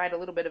least provide a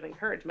little bit of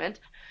encouragement.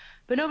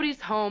 But nobody's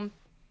home,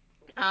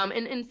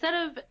 and instead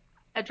of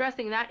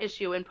addressing that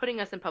issue and putting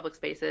us in public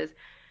spaces,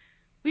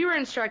 we were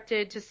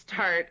instructed to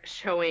start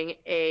showing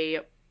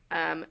a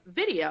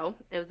video.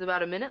 It was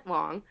about a minute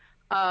long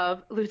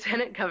of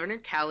Lieutenant Governor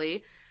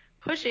Kelly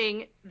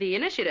pushing the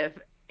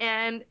initiative,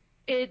 and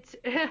it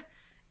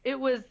it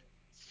was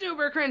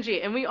super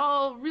cringy, and we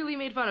all really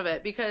made fun of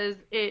it because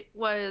it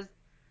was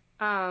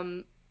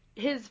um,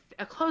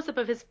 a close up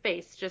of his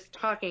face just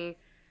talking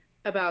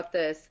about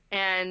this.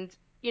 And,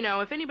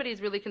 if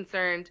anybody's really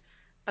concerned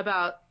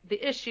about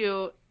the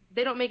issue,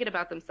 they don't make it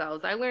about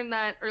themselves. I learned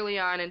that early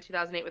on in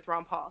 2008 with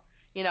Ron Paul.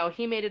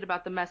 He made it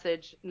about the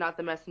message, not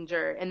the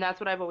messenger. And that's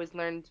what I've always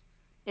learned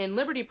in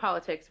liberty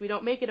politics. We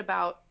don't make it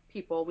about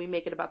people, we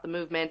make it about the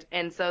movement.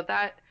 And so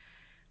that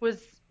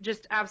was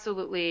just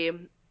absolutely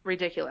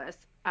ridiculous.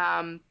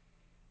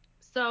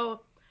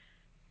 So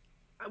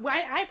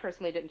I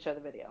personally didn't show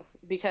the video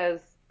because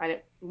I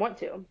didn't want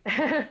to,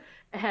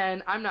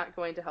 and I'm not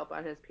going to help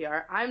on his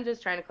PR. I'm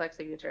just trying to collect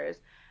signatures.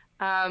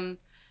 Um,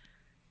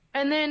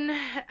 and then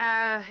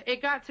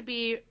it got to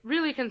be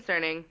really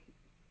concerning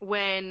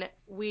when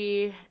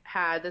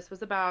this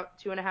was about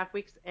 2.5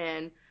 weeks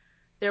in,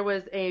 there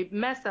was a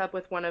mess up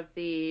with one of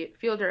the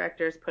field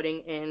directors putting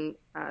in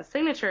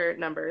signature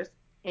numbers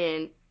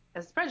in a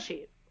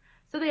spreadsheet.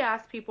 So they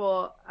asked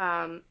people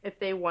if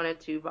they wanted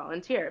to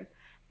volunteer,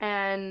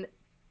 and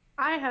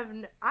I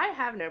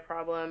have no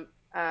problem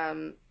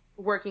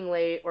working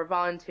late or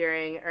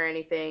volunteering or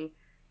anything,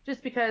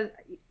 just because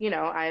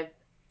I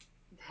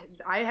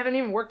haven't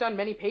even worked on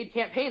many paid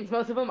campaigns.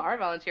 Most of them are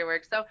volunteer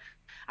work. So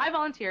I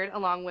volunteered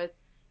along with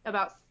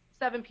about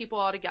 7 people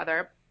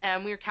altogether,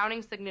 and we were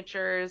counting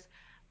signatures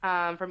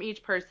from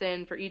each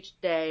person for each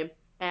day.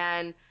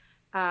 And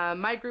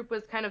my group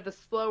was kind of the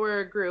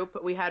slower group,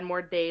 but we had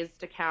more days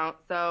to count.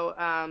 So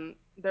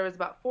there was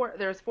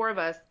 4 of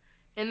us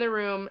in the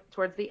room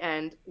towards the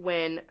end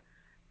when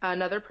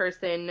another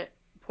person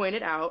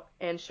pointed out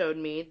and showed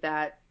me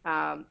that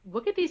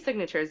look at these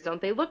signatures,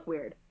 don't they look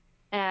weird?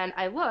 And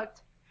I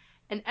looked,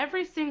 and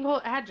every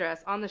single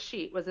address on the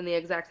sheet was in the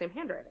exact same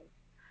handwriting.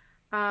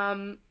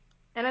 Um,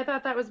 and I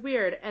thought that was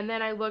weird. And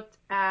then I looked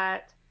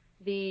at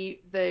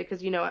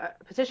because a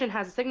petition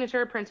has a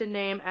signature, printed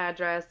name,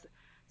 address,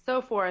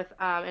 so forth,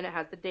 and it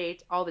has the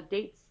date. All the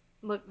dates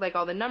look like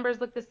all the numbers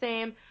look the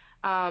same.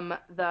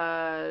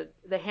 The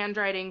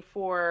handwriting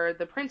for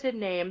the printed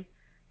name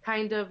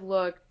kind of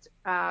looked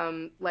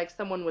like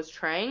someone was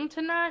trying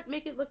to not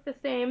make it look the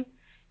same.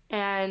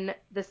 And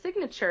the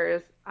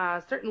signatures,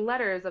 certain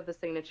letters of the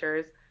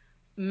signatures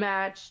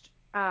matched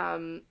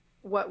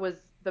what was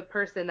the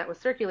person that was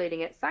circulating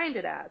it signed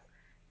it as.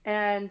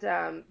 And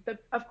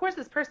of course,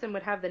 this person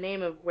would have the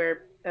name of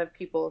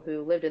people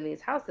who lived in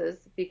these houses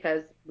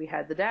because we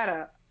had the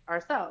data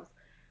ourselves.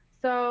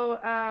 So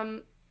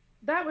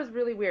that was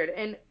really weird.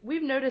 And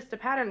we've noticed a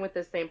pattern with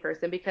this same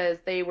person because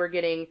they were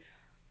getting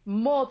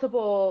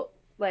multiple,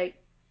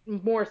 like,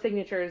 more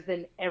signatures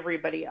than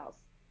everybody else.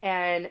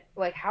 And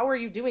like, how are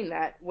you doing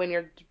that when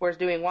we're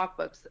doing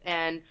walkbooks?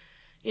 And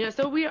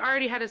so we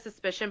already had a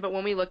suspicion, but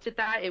when we looked at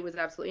that, it was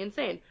absolutely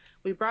insane.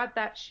 We brought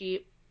that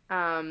sheet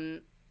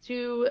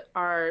to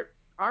our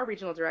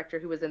regional director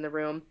who was in the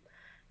room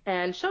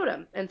and showed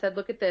him and said,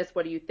 look at this.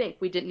 What do you think?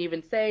 We didn't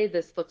even say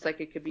this looks like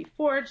it could be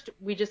forged.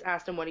 We just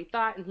asked him what he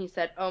thought, and he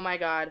said, oh my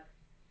God,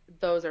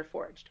 those are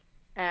forged.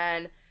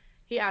 And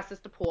he asked us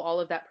to pull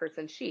all of that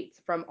person's sheets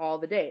from all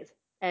the days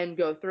and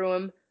go through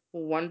them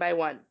one by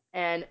one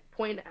and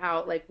point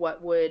out like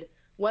what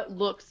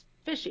looks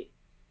fishy.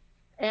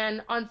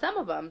 And on some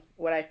of them,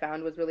 what I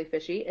found was really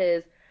fishy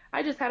is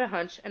I just had a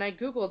hunch and I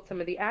Googled some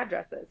of the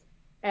addresses,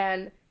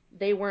 and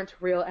they weren't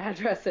real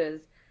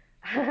addresses.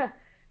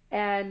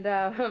 And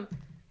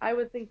I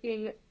was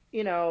thinking,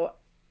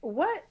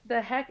 what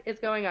the heck is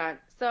going on?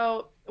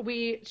 So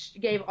we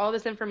gave all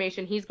this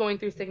information. He's going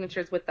through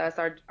signatures with us,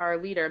 our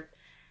leader,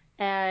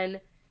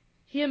 and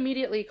he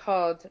immediately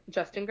called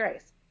Justin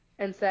Grace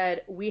and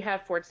said, "We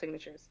have forged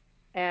signatures,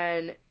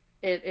 and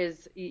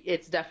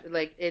it's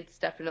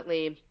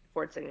definitely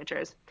forged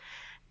signatures."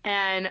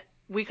 And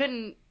we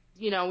couldn't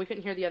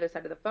hear the other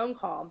side of the phone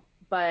call,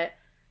 but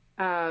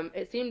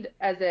it seemed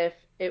as if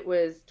it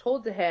was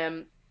told to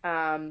him,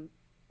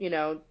 you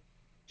know,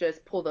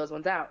 just pull those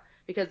ones out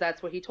because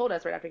that's what he told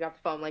us right after he got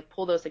the phone, like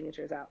pull those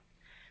signatures out.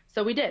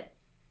 So we did,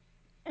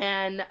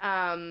 and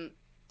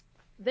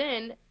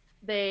then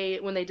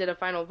when they did a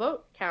final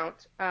vote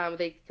count,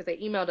 because they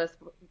emailed us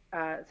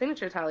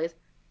signature tallies,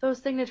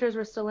 those signatures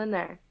were still in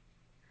there.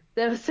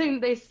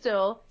 They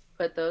still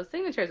put those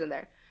signatures in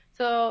there.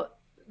 So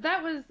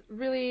that was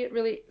really,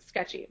 really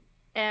sketchy.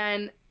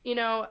 And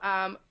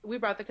we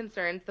brought the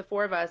concerns, the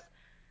 4 of us,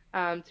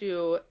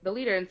 to the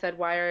leader and said,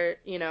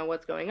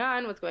 what's going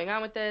on? What's going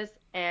on with this?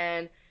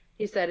 And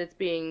he said it's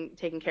being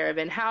taken care of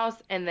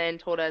in-house, and then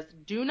told us,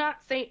 do not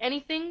say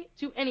anything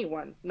to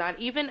anyone, not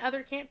even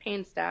other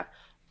campaign staff,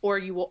 or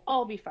you will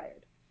all be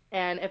fired.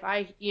 And if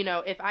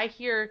I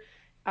hear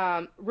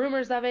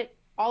rumors of it,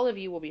 all of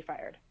you will be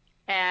fired.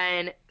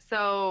 And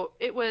so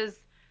it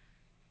was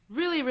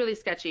really, really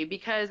sketchy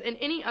because in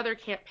any other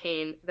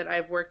campaign that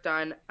I've worked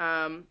on,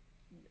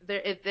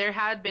 there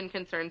had been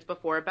concerns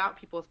before about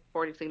people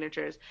forging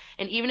signatures,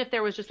 and even if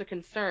there was just a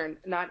concern,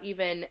 not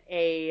even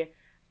a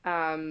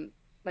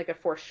like a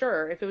for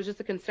sure, if it was just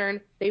a concern,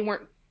 they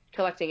weren't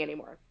collecting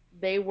anymore.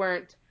 They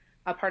weren't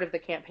a part of the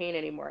campaign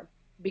anymore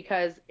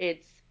because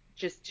it's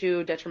just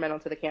too detrimental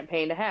to the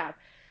campaign to have.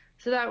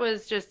 So that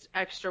was just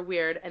extra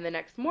weird. And the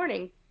next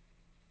morning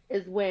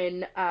is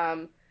when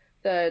our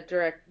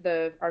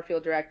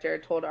field director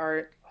told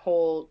our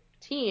whole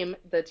team,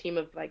 the team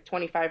of like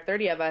 25,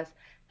 30 of us,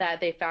 that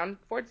they found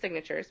forged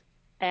signatures,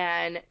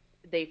 and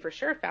they for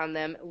sure found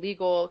them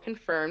legal,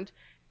 confirmed,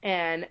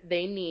 and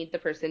they need the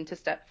person to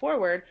step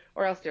forward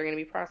or else they're going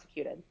to be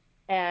prosecuted.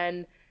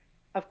 And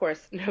of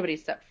course, nobody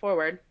stepped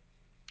forward.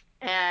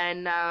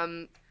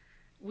 And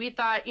we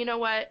thought, you know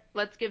what,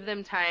 let's give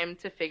them time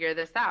to figure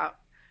this out.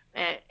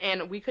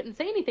 And we couldn't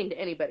say anything to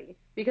anybody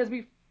because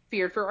we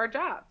feared for our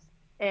jobs.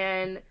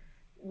 And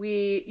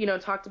we,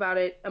 talked about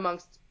it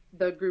amongst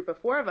the group of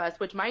 4 of us,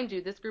 which, mind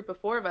you, this group of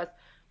 4 of us,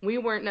 we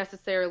weren't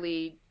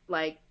necessarily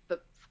like the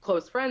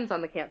close friends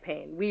on the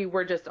campaign. We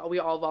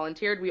all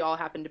volunteered. We all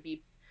happened to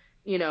be,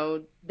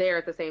 there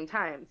at the same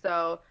time.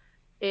 So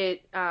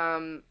it,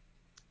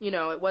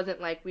 it wasn't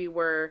like we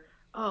were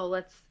oh,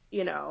 let's,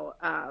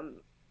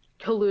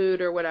 collude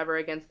or whatever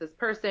against this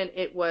person.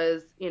 It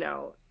was,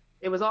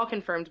 it was all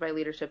confirmed by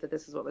leadership that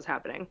this is what was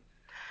happening.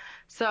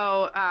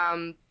 So,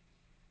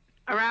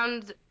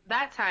 around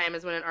that time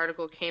is when an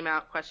article came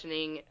out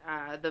questioning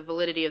the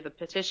validity of the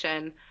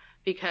petition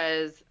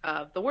because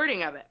of the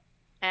wording of it.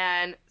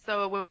 And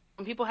so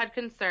when people had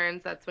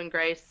concerns, that's when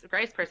Grace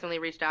personally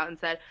reached out and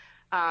said,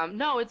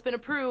 "No, it's been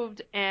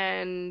approved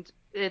and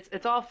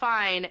it's all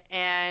fine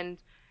and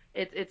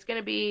it's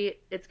gonna be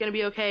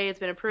okay. It's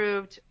been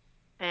approved."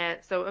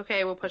 And so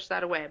okay, we'll push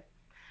that away.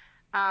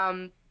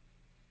 Um,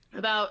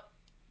 about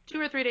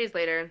 2 or 3 days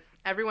later,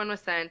 everyone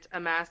was sent a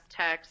mass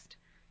text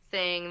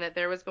saying that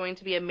there was going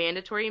to be a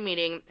mandatory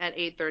meeting at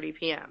 8:30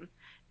 p.m.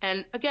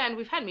 And again,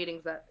 we've had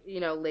meetings that,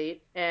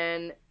 late,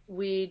 and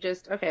we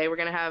just, okay, we're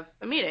going to have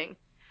a meeting.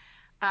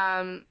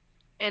 Um,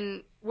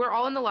 and we're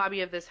all in the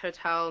lobby of this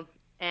hotel,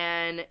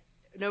 and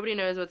nobody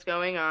knows what's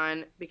going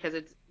on because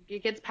it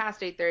gets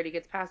past 8:30,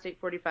 gets past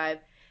 8:45,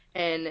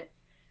 and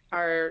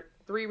our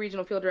three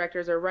regional field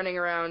directors are running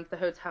around the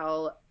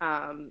hotel,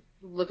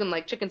 looking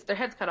like chickens, their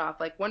heads cut off,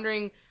 like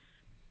wondering,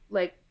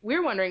 like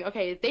we're wondering,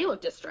 okay, they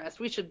look distressed,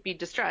 we should be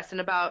distressed.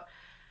 And about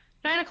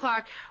 9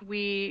 o'clock,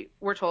 we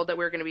were told that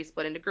we were going to be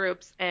split into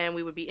groups and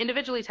we would be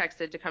individually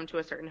texted to come to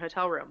a certain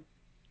hotel room.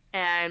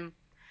 And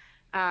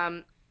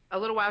um, a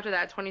little while after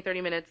that, 20,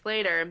 30 minutes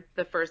later,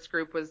 the first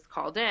group was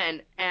called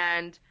in,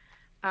 and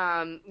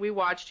we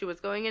watched who was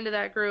going into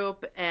that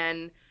group,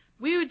 and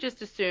we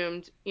just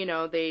assumed,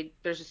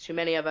 there's just too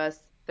many of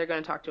us. They're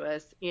going to talk to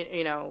us.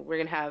 We're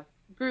going to have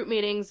group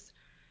meetings.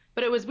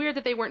 But it was weird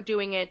that they weren't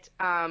doing it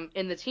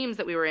in the teams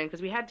that we were in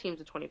because we had teams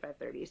of 25,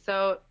 30.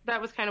 So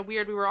that was kind of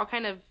weird. We were all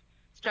kind of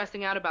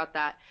stressing out about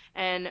that.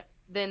 And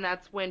then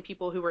that's when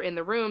people who were in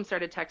the room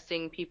started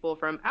texting people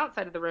from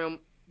outside of the room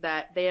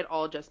that they had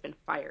all just been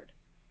fired.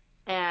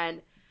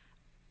 And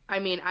I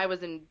mean, I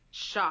was in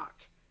shock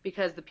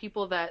because some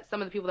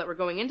of the people that were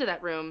going into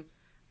that room,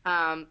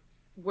 um,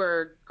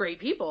 were great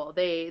people.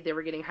 They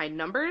were getting high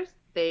numbers.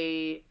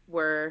 They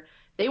weren't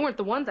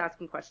the ones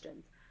asking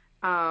questions.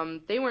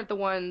 They weren't the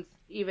ones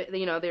even,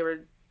 they were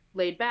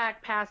laid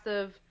back,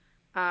 passive,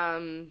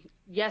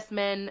 yes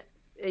men,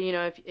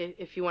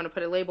 if you want to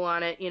put a label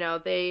on it,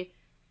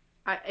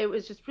 it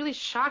was just really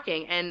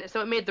shocking. And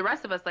so it made the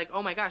rest of us like,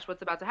 oh my gosh,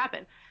 what's about to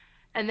happen?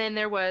 And then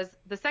there was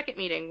the second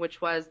meeting,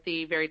 which was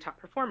the very top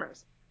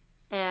performers.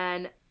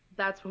 And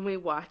that's when we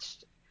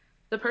watched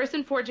the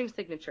person forging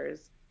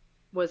signatures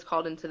was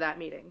called into that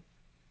meeting.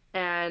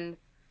 And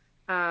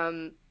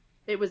um,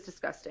 it was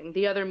disgusting.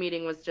 The other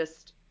meeting was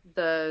just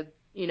the,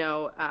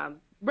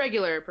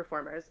 regular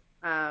performers.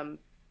 And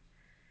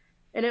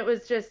it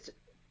was just,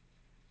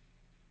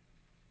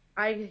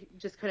 I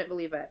just couldn't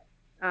believe it.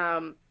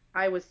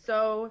 I was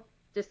so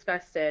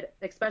disgusted,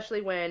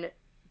 especially when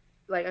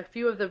like a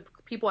few of the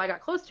people I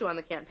got close to on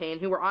the campaign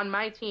who were on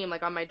my team,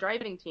 like on my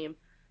driving team,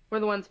 were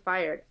the ones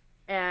fired.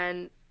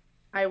 And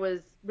I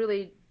was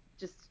really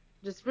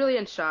just really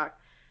in shock.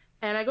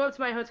 And I go up to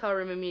my hotel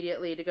room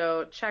immediately to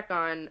go check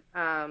on,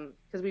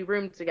 because we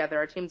roomed together,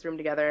 our teams roomed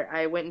together.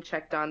 I went and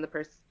checked on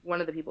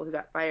one of the people who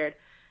got fired,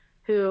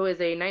 who is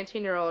a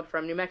 19-year-old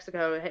from New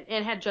Mexico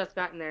and had just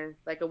gotten there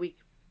like a week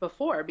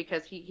before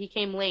because he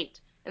came late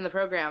in the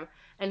program,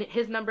 and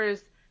his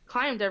numbers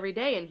climbed every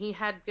day and he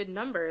had good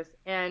numbers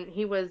and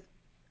he was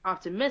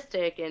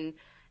optimistic and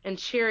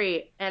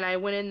cheery. And I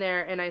went in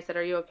there and I said,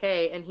 "Are you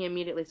okay?" And he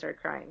immediately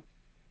started crying.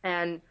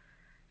 And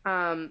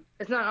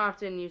it's not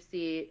often you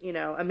see,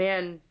 a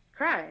man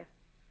cry.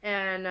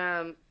 And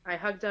I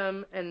hugged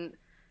him and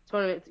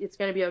told him it's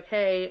going to be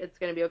okay. It's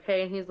going to be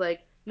okay. And he's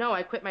like, "No,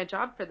 I quit my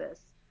job for this.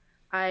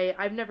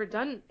 I've never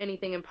done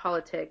anything in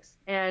politics.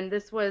 And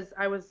this was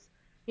going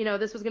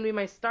to be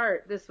my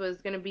start. This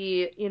was going to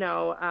be,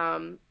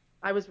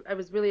 I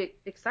was really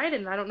excited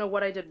and I don't know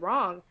what I did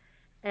wrong."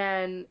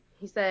 And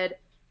he said,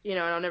 and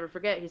I'll never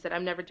forget, he said,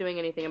 "I'm never doing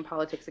anything in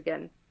politics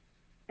again."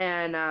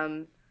 And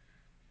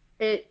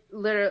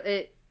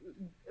it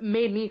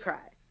made me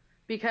cry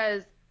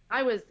because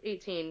I was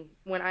 18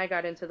 when I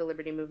got into the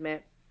Liberty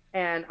Movement,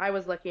 and I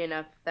was lucky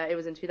enough that it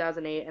was in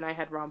 2008, and I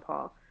had Ron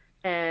Paul,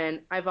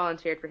 and I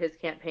volunteered for his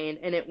campaign,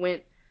 and it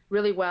went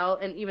really well.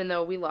 And even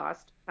though we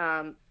lost,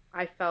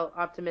 I felt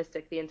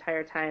optimistic the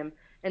entire time.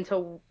 And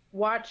to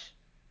watch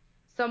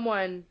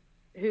someone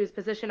whose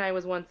position I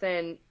was once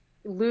in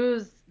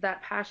lose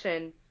that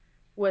passion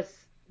was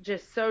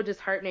just so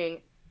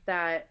disheartening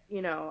that,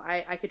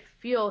 I could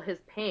feel his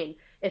pain.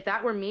 If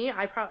that were me,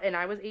 and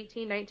I was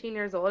 18, 19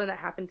 years old and that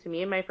happened to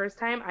me in my first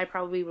time, I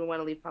probably would want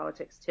to leave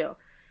politics too.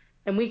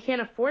 And we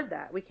can't afford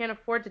that. We can't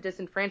afford to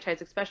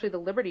disenfranchise, especially the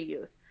Liberty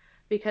youth,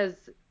 because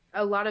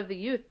a lot of the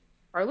youth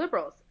are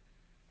liberals.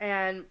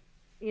 And,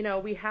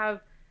 we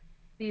have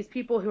these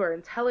people who are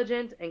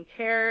intelligent and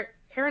care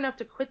enough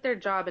to quit their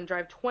job and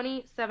drive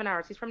 27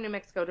 hours. He's from New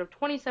Mexico, drove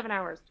 27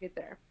 hours to get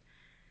there.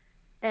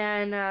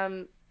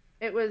 And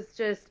it was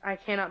just, I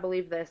cannot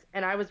believe this.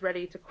 And I was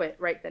ready to quit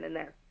right then and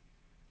there.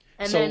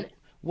 And then So,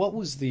 what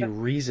was the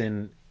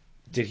reason?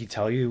 Did he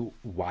tell you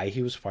why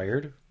he was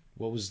fired?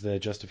 What was the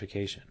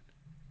justification?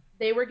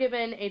 they were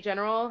given a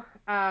general,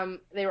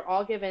 they were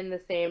all given the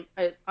same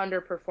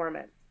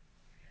underperformance,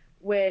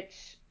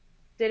 which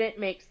didn't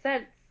make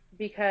sense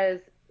because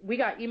we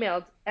got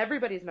emailed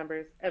everybody's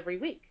numbers every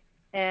week.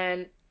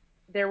 And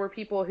there were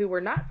people who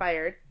were not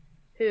fired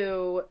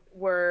who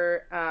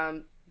were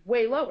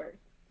way lower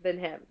than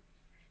him,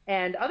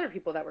 and other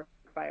people that were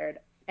fired.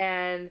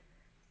 And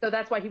so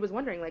that's why he was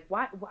wondering, like,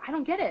 why? I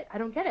don't get it. I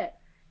don't get it.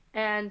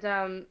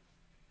 And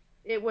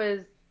it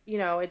was,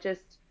 it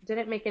just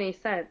didn't make any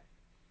sense.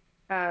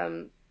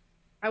 Um,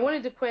 I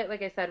wanted to quit,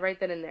 like I said, right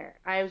then and there.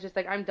 I was just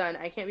like, I'm done.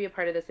 I can't be a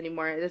part of this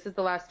anymore. This is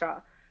the last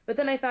straw. But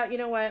then I thought, you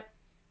know what?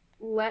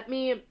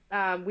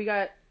 We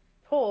got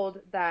told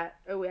that,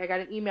 I got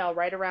an email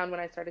right around when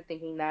I started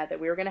thinking that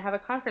we were going to have a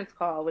conference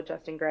call with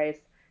Justin Grice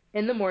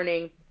in the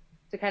morning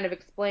to kind of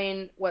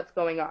explain what's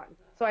going on.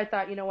 So I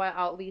thought, you know what?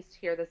 I'll at least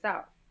hear this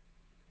out.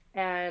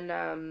 And,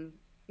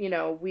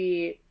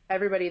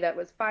 everybody that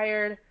was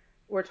fired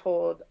were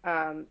told,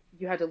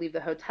 you had to leave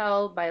the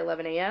hotel by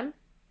 11 a.m.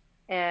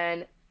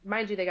 And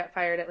mind you, they got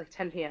fired at like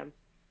 10 p.m.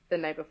 the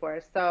night before.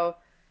 So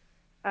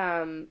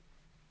um,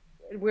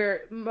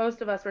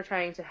 most of us were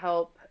trying to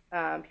help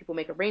people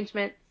make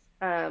arrangements,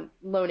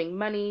 loaning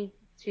money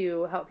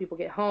to help people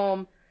get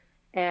home,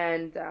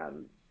 and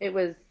it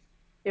was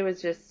it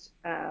was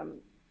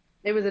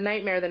a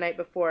nightmare the night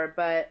before.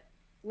 But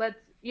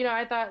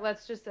I thought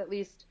let's just at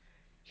least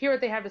hear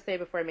what they have to say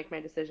before I make my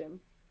decision.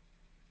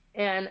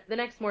 And the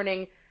next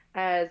morning,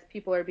 as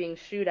people are being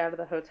shooed out of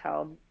the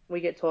hotel, we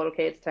get told,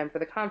 okay, it's time for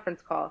the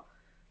conference call.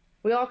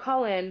 We all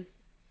call in,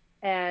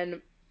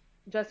 and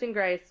Justin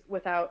Grice,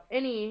 without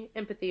any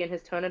empathy in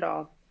his tone at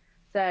all,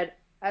 said,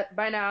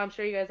 by now, I'm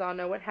sure you guys all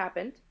know what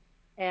happened,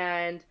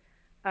 and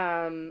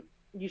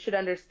you should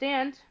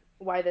understand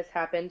why this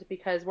happened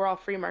because we're all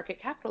free market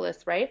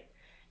capitalists, right?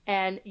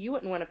 And you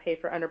wouldn't want to pay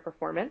for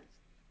underperformance.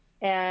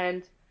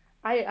 And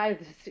I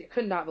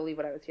could not believe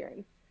what I was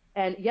hearing.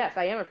 And yes,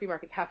 I am a free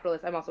market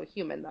capitalist. I'm also a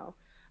human, though.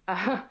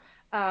 Uh,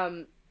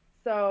 um,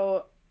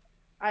 so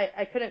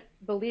I couldn't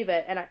believe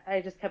it, and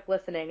I just kept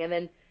listening. And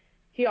then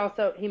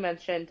he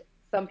mentioned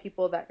some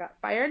people that got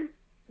fired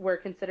were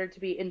considered to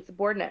be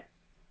insubordinate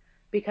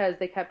because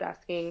they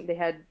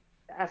had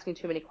asking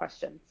too many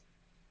questions.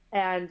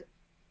 And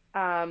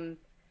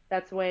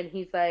that's when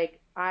he's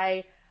like,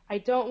 I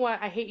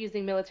hate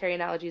using military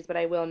analogies, but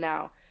I will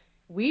now.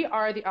 We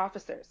are the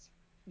officers.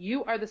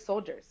 You are the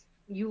soldiers.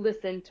 You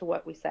listen to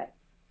what we say.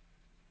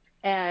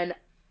 And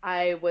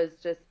I was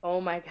just, oh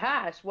my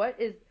gosh, what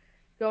is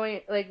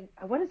going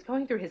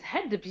through his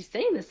head to be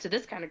saying this to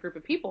this kind of group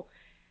of people?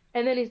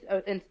 And then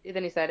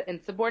he said,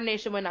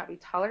 insubordination would not be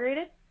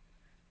tolerated.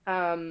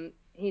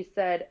 He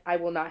said, I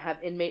will not have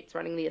inmates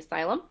running the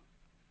asylum.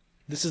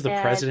 This is the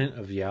And president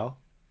of Yale.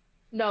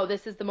 no,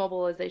 this is the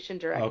mobilization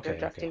director, Okay,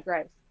 Justin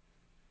okay.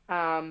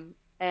 Grice.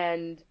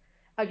 And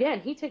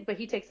again, he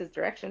takes his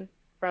direction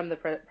from the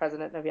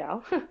president of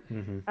Yale.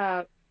 Hmm.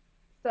 um,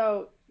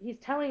 so he's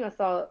telling us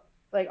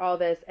all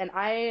this, and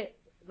I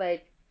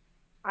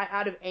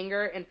out of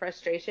anger and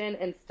frustration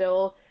and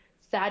still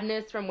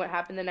sadness from what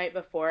happened the night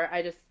before,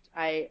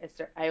 I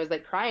was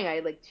like crying. I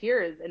had like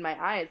tears in my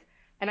eyes,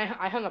 and I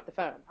hung up the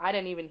phone. I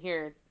didn't even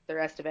hear the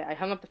rest of it. I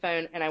hung up the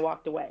phone and I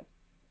walked away.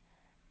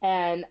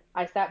 And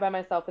I sat by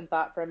myself and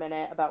thought for a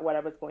minute about what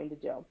I was going to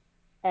do.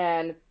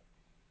 And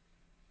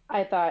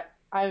I thought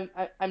I'm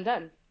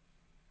done.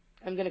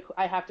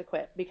 I have to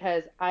quit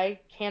because I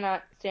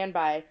cannot stand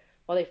by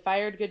while they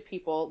fired good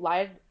people,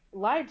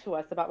 lied to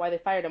us about why they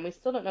fired them. We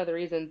still don't know the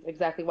reasons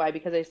exactly why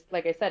because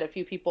like I said, a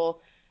few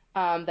people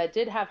that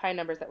did have high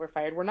numbers that were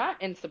fired were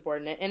not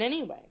insubordinate in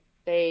any way.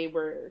 They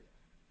were,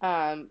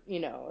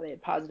 they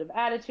had positive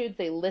attitudes.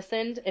 They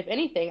listened. If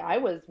anything, I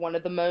was one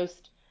of the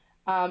most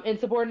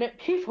insubordinate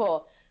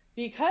people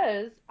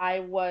because I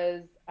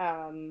was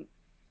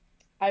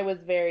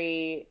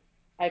very,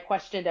 I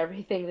questioned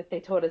everything that they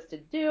told us to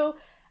do.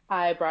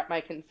 I brought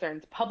my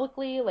concerns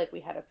publicly, like we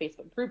had a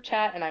Facebook group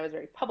chat, and I was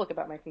very public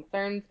about my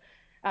concerns,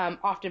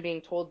 often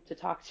being told to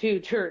talk to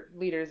church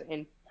leaders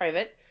in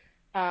private.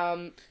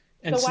 Um,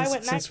 And so why since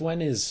wouldn't I? since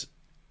when is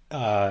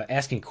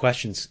asking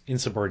questions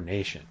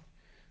insubordination?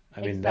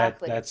 I mean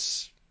Exactly.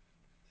 that's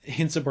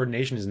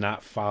insubordination is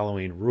not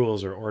following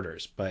rules or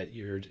orders, but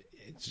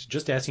it's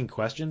just asking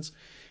questions.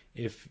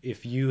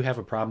 If you have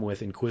a problem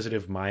with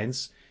inquisitive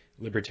minds,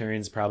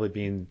 libertarians probably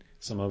being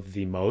some of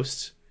the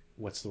most,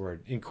 what's the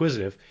word,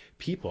 inquisitive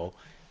people,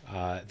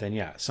 then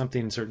yeah,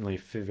 something certainly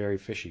very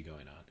fishy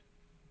going on.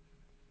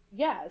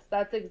 Yes,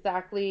 that's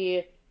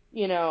exactly,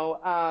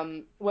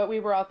 what we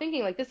were all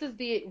thinking. Like, this is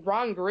the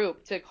wrong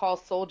group to call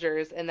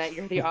soldiers and that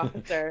you're the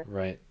officer.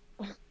 Right.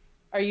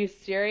 Are you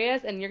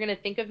serious? And you're going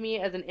to think of me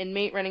as an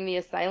inmate running the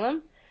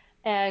asylum?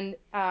 And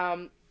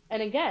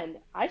again,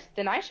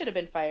 I should have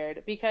been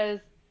fired because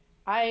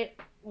I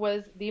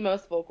was the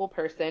most vocal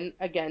person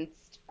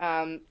against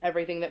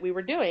everything that we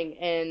were doing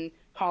and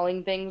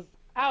calling things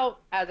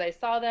out as I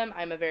saw them.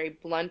 I'm a very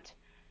blunt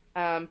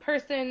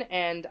person,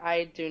 and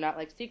I do not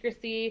like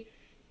secrecy.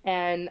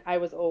 And I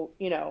was,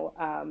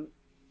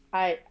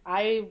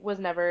 I was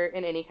never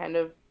in any kind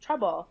of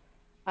trouble.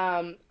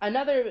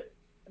 Another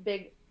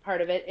big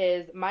part of it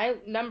is my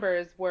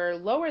numbers were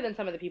lower than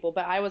some of the people,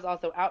 but I was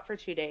also out for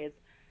 2 days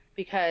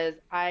because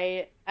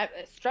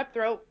strep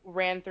throat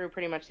ran through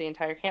pretty much the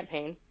entire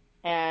campaign,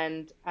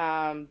 and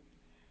I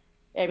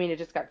mean, it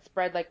just got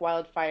spread like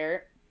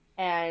wildfire.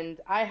 And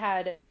I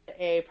had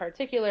a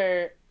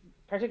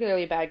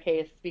particularly bad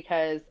case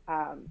because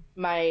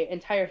my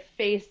entire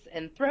face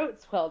and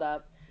throat swelled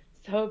up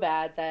so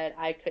bad that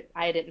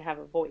I didn't have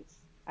a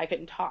voice. I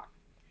couldn't talk.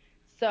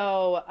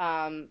 So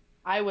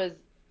I was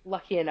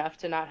lucky enough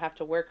to not have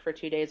to work for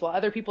 2 days while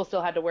other people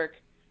still had to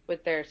work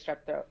with their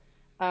strep throat.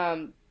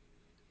 Um,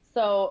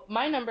 so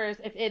my numbers,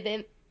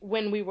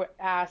 when we were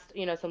asked,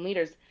 some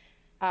leaders,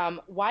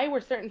 why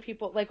were certain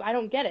people like, I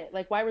don't get it.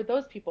 Like, why were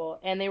those people?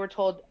 And they were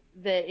told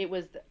that it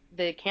was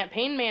the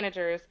campaign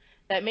managers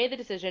that made the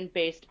decision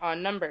based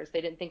on numbers.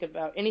 They didn't think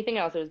about anything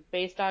else. It was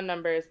based on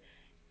numbers.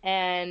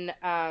 And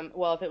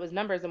well, if it was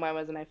numbers, then why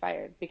wasn't I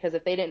fired? Because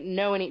if they didn't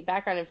know any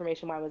background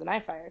information, why wasn't I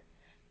fired?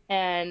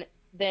 And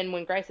then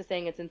when Grice is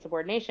saying it's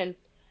insubordination,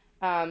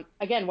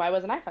 again, why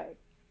wasn't I fired?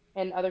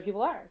 And other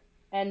people are.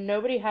 And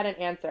nobody had an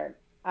answer.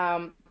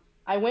 Um,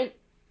 I went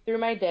through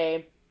my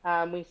day.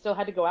 We still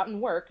had to go out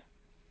and work.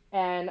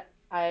 And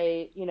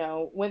I,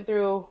 went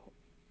through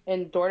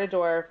and door to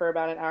door for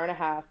about an hour and a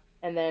half.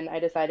 And then I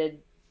decided,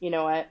 you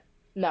know what?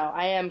 No,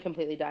 I am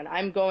completely done.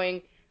 I'm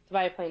going to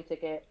buy a plane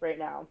ticket right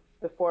now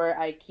before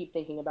I keep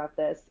thinking about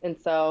this. And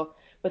so,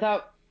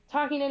 without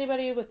talking to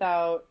anybody,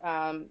 without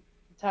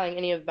telling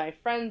any of my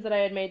friends that I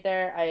had made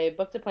there, I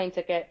booked a plane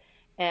ticket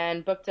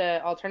and booked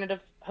an alternative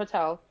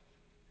hotel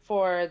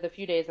for the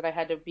few days that I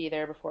had to be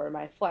there before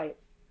my flight.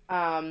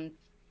 Um,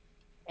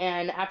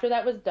 and after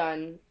that was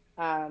done,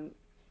 um,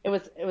 it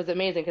was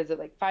amazing because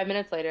like 5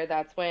 minutes later,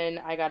 that's when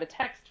I got a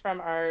text from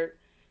our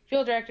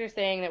field director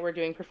saying that we're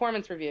doing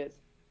performance reviews,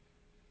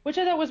 which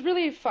I thought was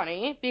really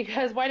funny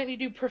because why didn't you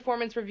do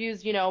performance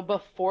reviews,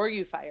 before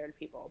you fired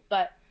people?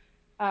 But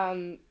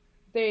um,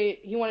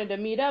 he wanted to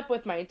meet up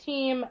with my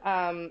team,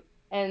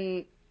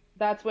 and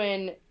that's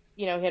when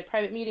he had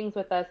private meetings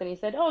with us, and he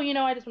said, "Oh,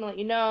 I just want to let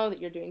you know that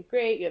you're doing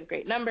great. You have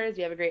great numbers.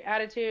 You have a great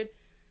attitude."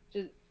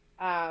 Just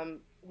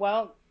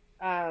well,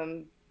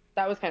 um,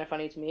 that was kind of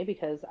funny to me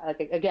because,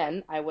 like,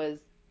 again, I was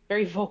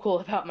very vocal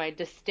about my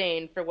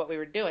disdain for what we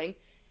were doing,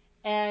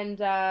 and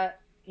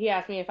he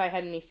asked me if I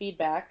had any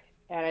feedback,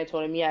 and I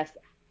told him yes.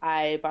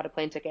 I bought a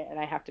plane ticket and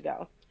I have to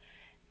go,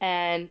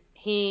 and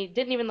he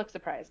didn't even look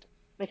surprised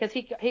because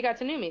he got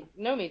to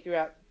know me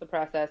throughout the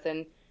process,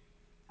 and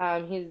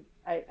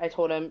I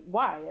told him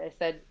why. I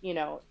said,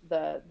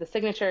 the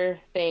signature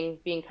thing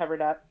being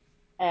covered up,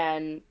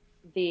 and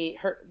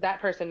that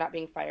person not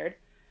being fired,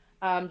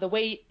 the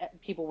way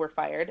people were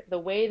fired, the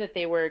way that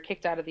they were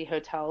kicked out of the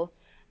hotel,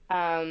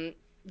 um,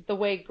 the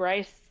way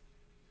Grice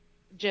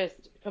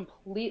just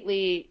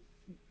completely,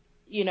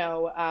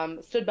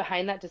 stood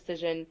behind that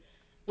decision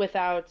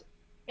without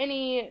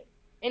any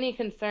any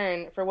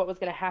concern for what was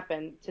going to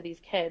happen to these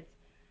kids.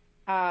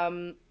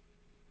 Um,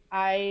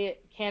 I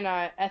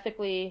cannot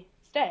ethically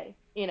stay.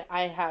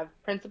 I have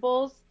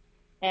principles,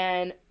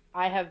 and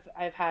I've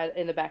had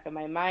in the back of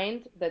my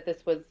mind that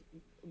this was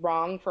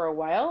wrong for a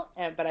while,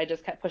 but I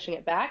just kept pushing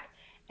it back,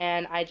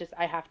 and I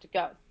have to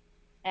go.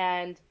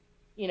 And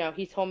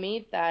he told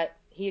me that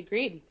he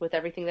agreed with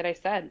everything that I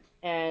said,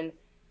 and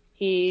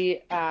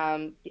he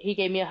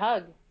gave me a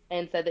hug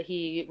and said that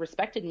he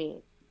respected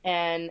me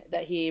and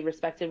that he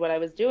respected what I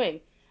was doing.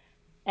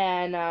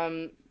 And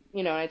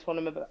I told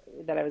him about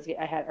that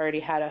I had already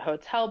had a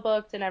hotel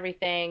booked and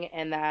everything,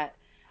 and that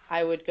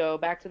I would go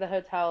back to the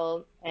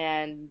hotel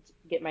and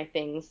get my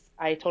things.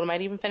 I told him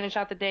I'd even finish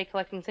out the day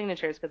collecting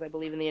signatures because I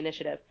believe in the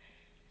initiative.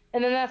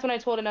 And then that's when I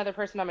told another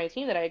person on my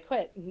team that I had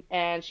quit,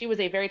 and she was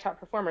a very top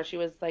performer. She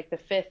was like the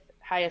fifth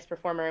highest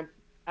performer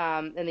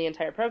in the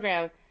entire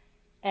program,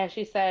 and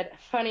she said,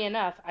 "Funny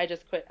enough, I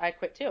just quit. I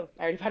quit too.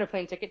 I already bought a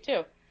plane ticket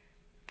too."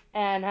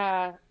 And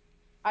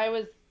I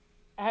was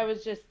I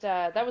was just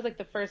that was like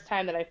the first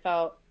time that I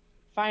felt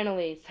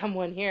finally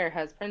someone here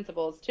has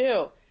principles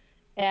too.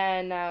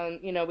 And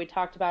we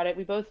talked about it.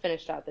 We both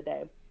finished out the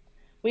day.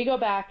 We go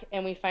back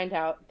and we find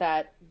out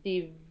that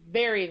the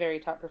very, very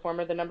top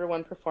performer, the number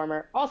one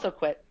performer, also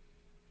quit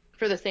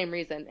for the same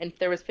reason. And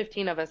there was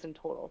 15 of us in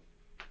total.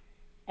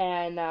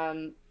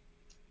 And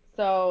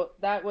so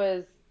that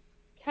was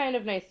kind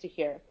of nice to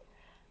hear.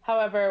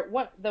 However,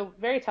 the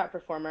very top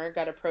performer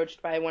got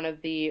approached by one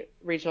of the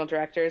regional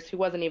directors who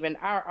wasn't even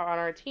on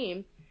our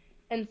team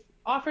and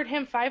offered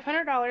him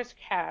 $500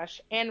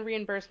 cash and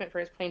reimbursement for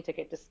his plane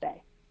ticket to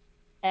stay.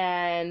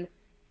 And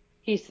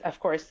he, of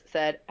course,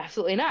 said,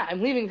 "Absolutely not.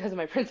 I'm leaving because of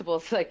my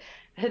principles. Like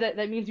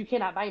that means you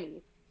cannot buy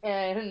me."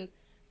 And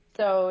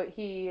so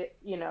he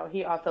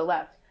also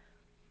left.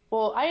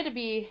 Well, I had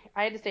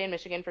to stay in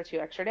Michigan for 2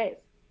 extra days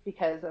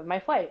because of my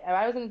flight.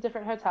 I was in a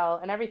different hotel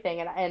and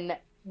everything, and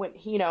when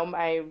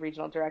my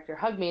regional director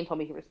hugged me and told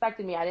me he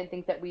respected me, I didn't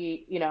think that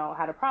we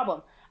had a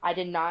problem. I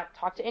did not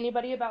talk to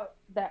anybody about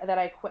that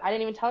I quit. I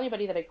didn't even tell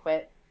anybody that I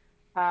quit,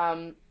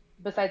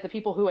 besides the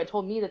people who had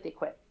told me that they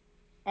quit.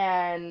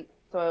 And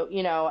so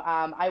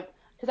I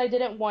because I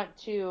didn't want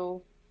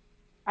to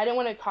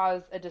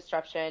cause a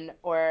disruption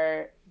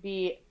or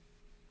be,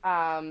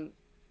 um,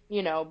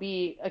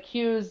 be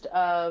accused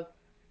of,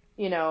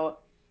 you know,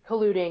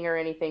 colluding or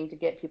anything to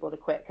get people to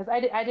quit. Because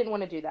I didn't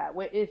want to do that.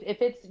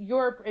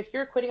 If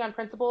you're quitting on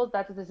principles,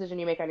 that's a decision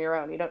you make on your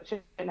own. You don't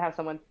shouldn't have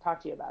someone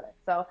talk to you about it.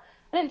 So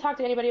I didn't talk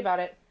to anybody about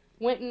it.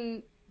 Went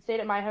and stayed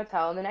at my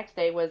hotel, and the next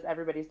day was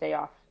everybody's day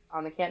off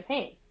on the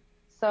campaign.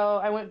 So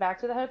I went back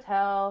to the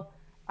hotel,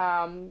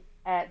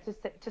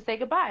 to say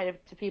goodbye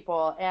to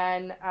people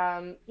and,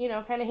 kind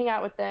of hang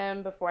out with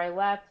them before I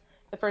left.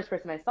 The first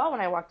person I saw when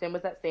I walked in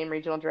was that same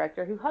regional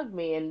director who hugged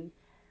me, and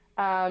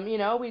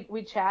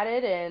we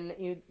chatted and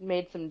you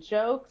made some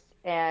jokes,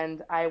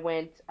 and I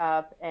went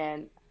up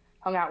and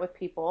hung out with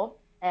people.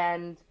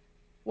 And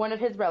one of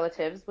his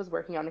relatives was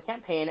working on the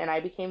campaign, and I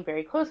became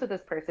very close with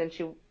this person.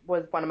 She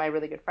was one of my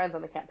really good friends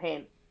on the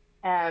campaign.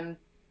 And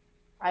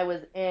I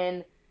was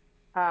in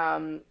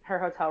her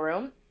hotel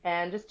room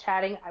and just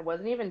chatting. I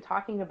wasn't even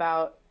talking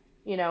about,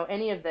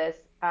 any of this.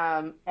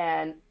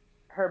 And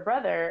her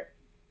brother,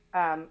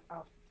 oh,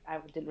 I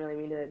didn't really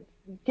mean to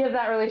give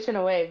that relation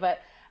away,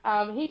 but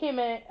he came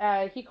in,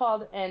 he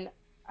called, and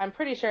I'm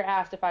pretty sure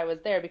asked if I was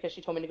there because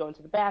she told me to go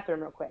into the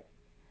bathroom real quick.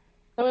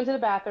 I went to the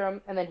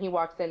bathroom, and then he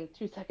walks in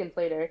 2 seconds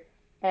later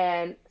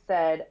and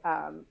said,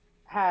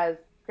 "Has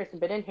Kristen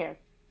been in here?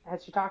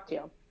 Has she talked to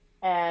you?"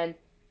 And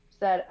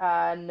said,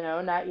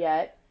 "No, not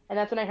yet." And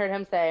that's when I heard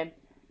him say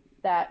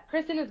that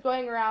Kristen is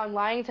going around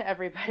lying to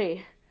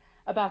everybody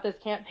about this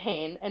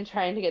campaign and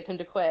trying to get them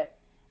to quit.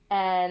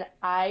 And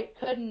I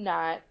could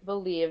not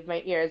believe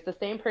my ears. The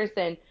same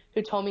person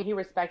who told me he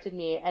respected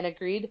me and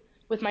agreed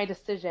with my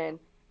decision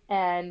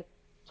and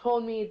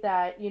told me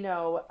that,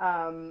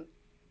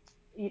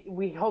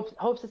 we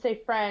hopes to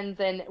stay friends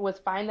and was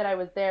fine that I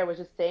was there, was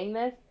just saying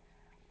this.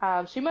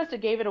 She must have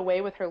gave it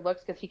away with her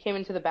looks because he came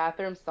into the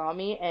bathroom, saw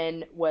me,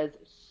 and was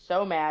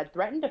so mad,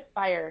 threatened to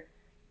fire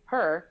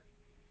her,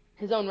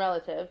 his own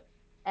relative,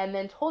 and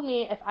then told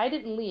me if I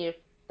didn't leave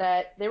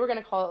that they were going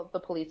to call the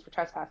police for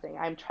trespassing.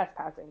 I'm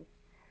trespassing.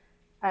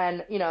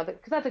 And,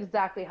 because that's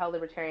exactly how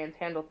libertarians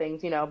handle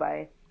things,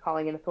 by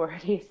calling in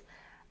authorities.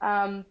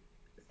 Um,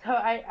 so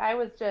I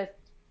was just,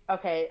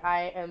 okay,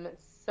 I am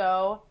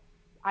so,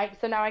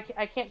 so now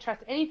I can't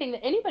trust anything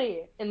that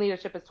anybody in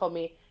leadership has told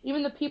me,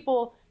 even the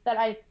people that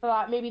I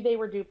thought maybe they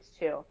were duped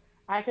to.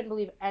 I couldn't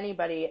believe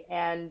anybody.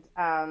 And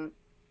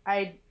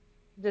I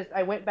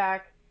I went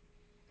back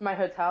to my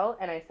hotel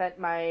and I sent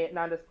my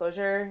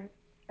non-disclosure.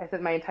 I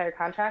sent my entire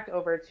contract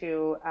over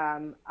to,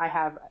 I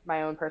have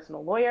my own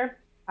personal lawyer,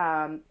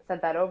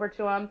 sent that over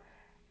to him.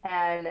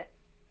 And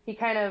he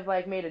kind of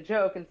like made a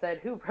joke and said,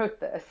 "Who wrote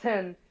this?"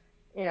 And,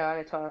 and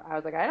I told him, I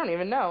was like, "I don't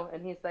even know."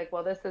 And he's like,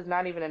 "Well, this is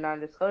not even a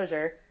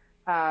non-disclosure."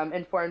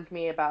 Informed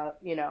me about,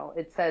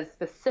 it says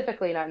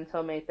specifically not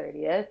until May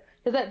 30th,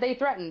 because they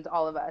threatened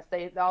all of us.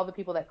 All the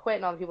people that quit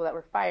and all the people that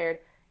were fired,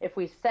 if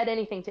we said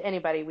anything to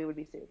anybody, we would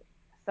be sued.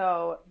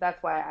 So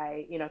that's why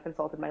I,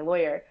 consulted my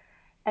lawyer.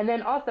 And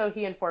then also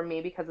he informed me,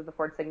 because of the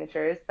Ford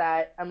signatures,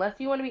 that unless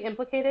you want to be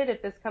implicated,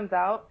 if this comes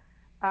out,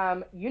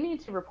 you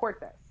need to report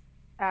this,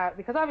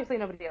 because obviously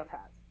nobody else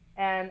has.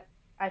 And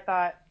I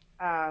thought,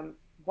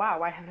 wow,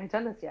 why haven't I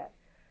done this yet?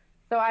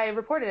 So I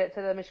reported it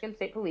to the Michigan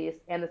State Police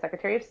and the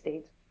Secretary of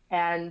State.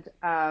 And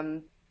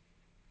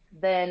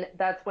then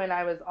that's when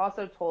I was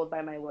also told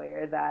by my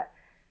lawyer that,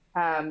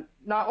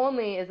 not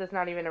only is this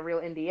not even a real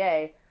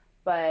NDA,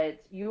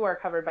 but you are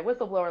covered by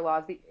whistleblower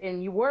laws,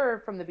 and you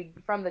were from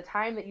the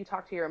time that you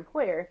talked to your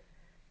employer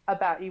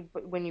about you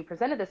when you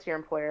presented this to your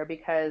employer,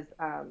 because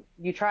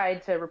you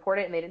tried to report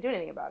it and they didn't do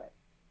anything about it.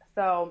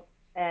 So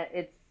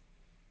it's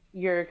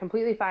you're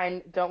completely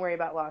fine. Don't worry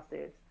about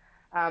lawsuits.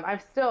 I'm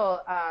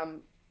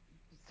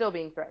still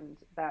being threatened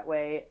that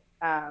way,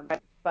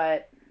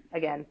 but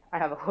again, I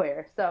have a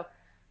lawyer. So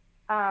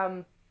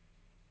um,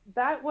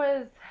 that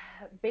was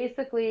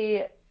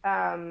basically,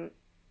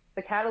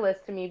 the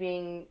catalyst to me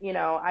being,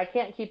 I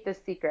can't keep this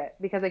secret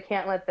because I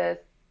can't let this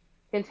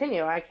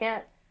continue. I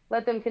can't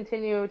let them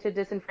continue to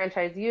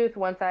disenfranchise youth.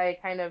 Once I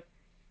kind of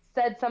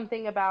said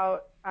something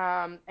about,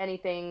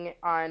 anything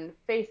on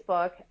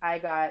Facebook, I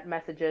got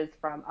messages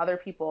from other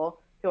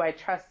people who I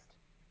trust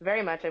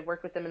very much. I've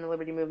worked with them in the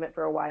Liberty Movement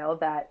for a while,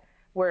 that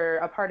were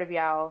a part of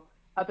YOW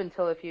up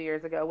until a few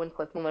years ago when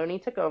Cliff Maloney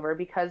took over,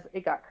 because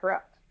it got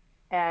corrupt.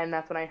 And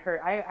that's when I heard.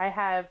 I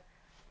have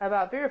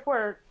about 3 or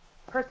 4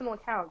 personal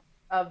accounts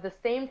of the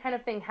same kind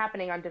of thing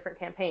happening on different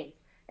campaigns,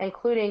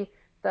 including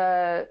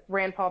the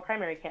Rand Paul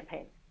primary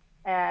campaign.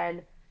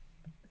 And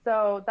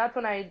so that's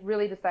when I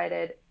really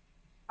decided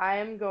I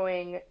am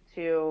going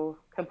to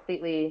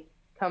completely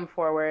come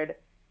forward.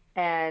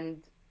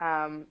 And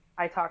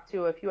I talked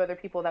to a few other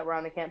people that were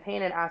on the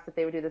campaign and asked if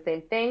they would do the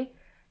same thing.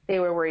 They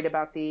were worried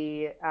about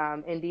the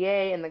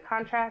NDA and the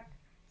contract.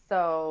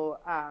 So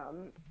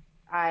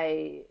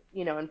I,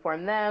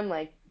 informed them,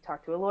 like,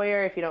 talk to a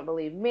lawyer if you don't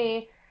believe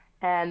me.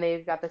 And they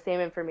got the same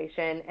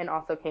information and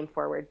also came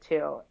forward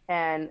too.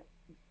 And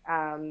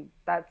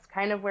that's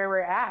kind of where we're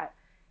at.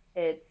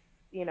 It's,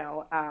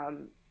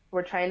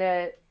 we're trying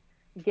to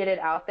get it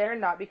out there,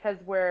 not because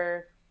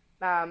we're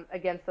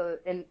against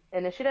the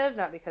initiative,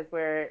 not because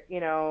we're,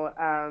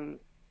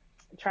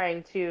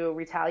 trying to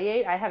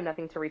retaliate. I have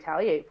nothing to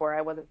retaliate for. I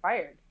wasn't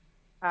fired.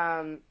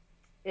 Um,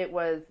 it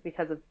was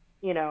because of,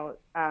 you know,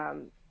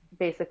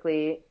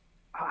 basically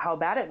how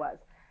bad it was.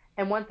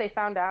 And once they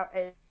found out,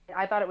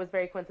 I thought it was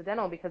very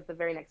coincidental because the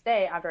very next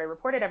day, after I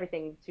reported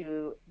everything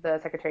to the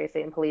Secretary of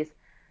State and police,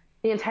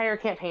 the entire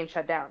campaign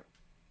shut down.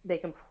 They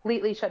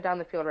completely shut down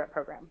the field rep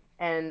program,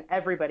 and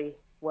everybody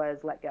was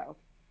let go.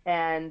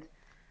 And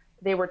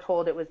they were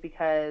told it was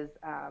because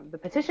the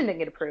petition didn't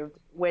get approved,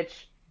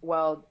 which,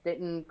 well,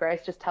 didn't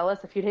Grice just tell us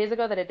a few days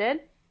ago that it did?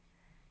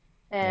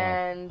 Wow,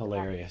 And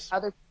hilarious.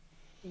 other,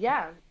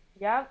 yeah,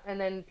 yeah. And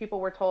then people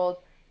were told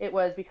it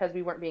was because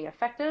we weren't being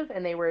effective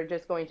and they were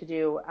just going to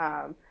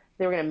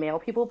they were going to mail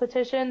people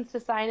petitions to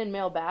sign and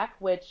mail back,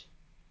 which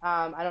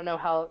I don't know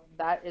how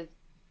that is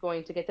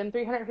going to get them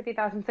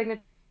 350,000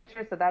 signatures,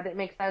 so that didn't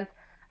make sense.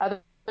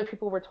 Other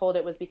people were told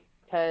it was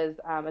because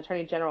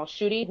Attorney General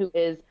Schuette,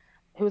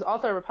 who was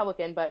also a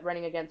Republican but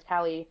running against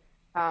Hallie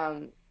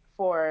um,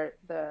 for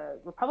the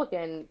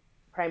Republican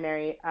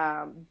primary,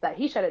 that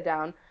he shut it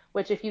down.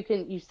 Which, if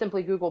you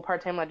simply Google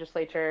part-time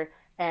legislature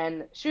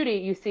and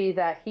Schuette, you see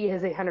that he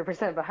is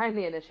 100% behind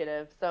the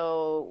initiative.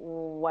 So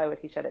why would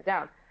he shut it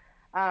down?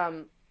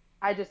 Um,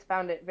 I just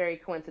found it very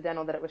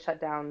coincidental that it was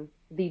shut down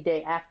the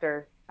day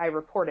after I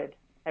reported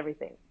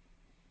everything.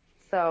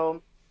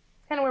 So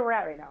it's kind of where we're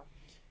at right now.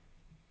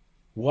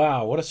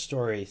 Wow, what a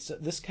story. So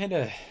this kind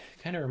of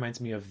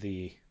reminds me of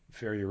the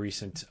very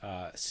recent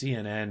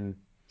CNN.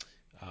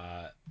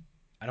 Uh,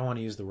 I don't want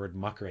to use the word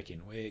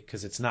muckraking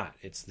because it's not.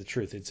 It's the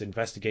truth. It's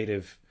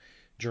investigative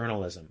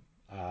journalism.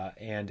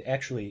 And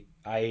actually,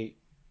 I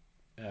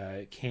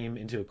came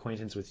into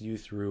acquaintance with you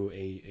through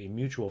a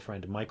mutual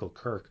friend, Michael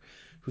Kirk,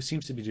 who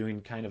seems to be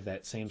doing kind of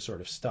that same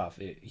sort of stuff.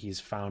 He's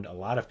found a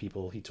lot of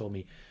people. He told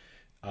me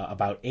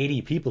about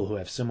 80 people who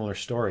have similar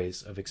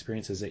stories of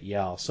experiences at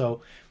Yale.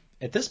 So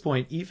at this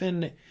point,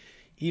 even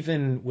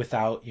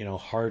without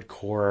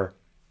hardcore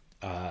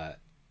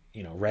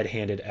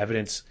red-handed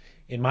evidence,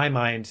 in my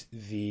mind,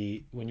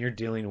 the when you're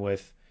dealing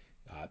with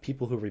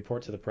people who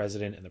report to the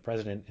president and the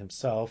president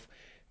himself,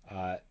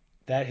 uh,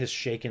 that has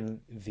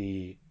shaken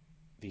the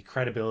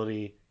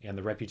credibility and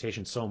the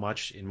reputation so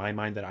much in my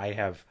mind that I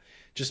have,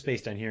 just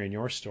based on hearing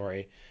your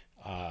story,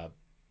 uh,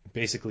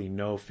 basically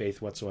no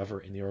faith whatsoever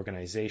in the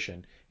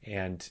organization.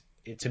 And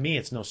to me,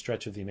 it's no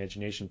stretch of the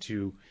imagination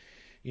to,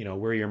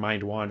 where your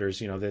mind wanders,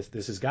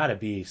 this has got to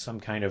be some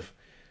kind of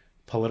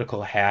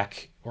political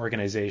hack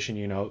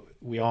organization.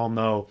 We all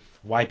know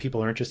why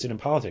people are interested in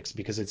politics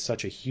because it's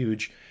such a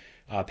huge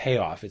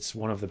payoff. It's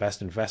one of the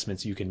best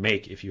investments you can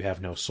make if you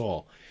have no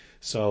soul.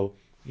 So,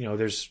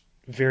 there's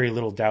very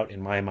little doubt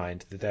in my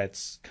mind that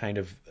that's kind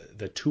of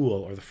the tool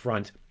or the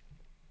front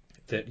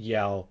that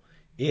Yale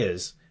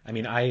is. I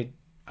mean, I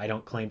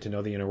don't claim to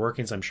know the inner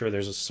workings. I'm sure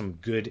there's some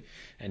good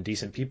and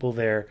decent people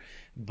there,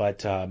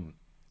 but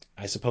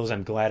I suppose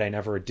I'm glad I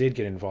never did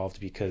get involved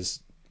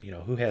because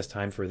who has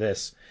time for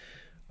this?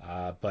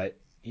 But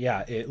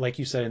yeah, like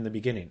you said in the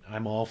beginning,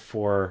 I'm all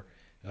for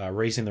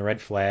raising the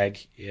red flag.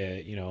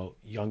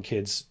 Young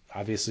kids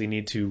obviously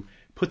need to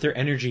put their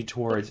energy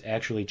towards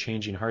actually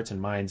changing hearts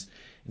and minds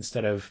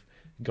instead of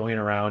going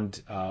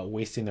around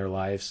wasting their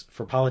lives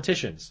for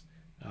politicians.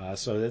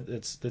 So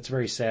that's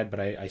very sad, but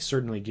I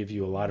certainly give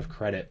you a lot of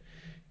credit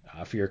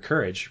for your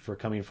courage for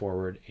coming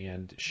forward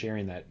and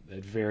sharing that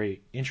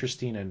very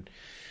interesting and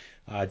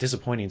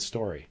disappointing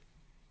story.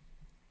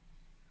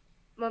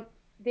 Well,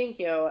 thank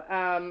you.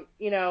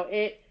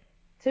 It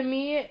to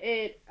me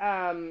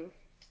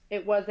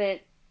it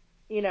wasn't,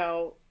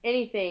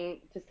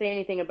 anything to say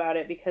anything about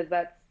it because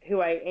that's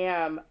who I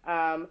am.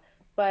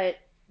 But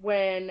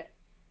when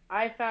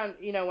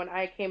when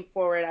I came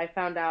forward, I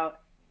found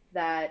out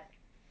that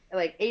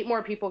like eight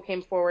more people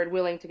came forward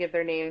willing to give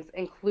their names,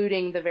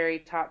 including the very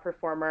top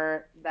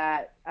performer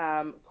that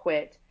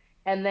quit.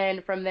 And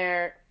then from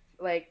there,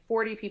 like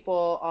 40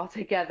 people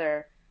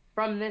altogether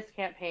from this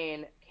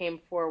campaign came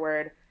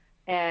forward.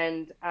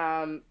 And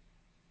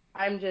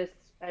I'm just,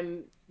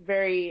 I'm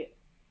very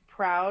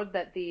proud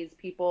that these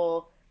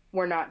people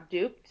were not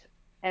duped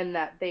and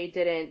that they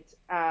didn't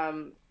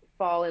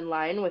fall in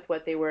line with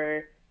what they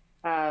were,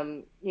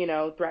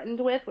 threatened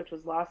with, which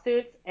was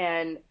lawsuits.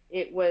 And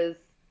it,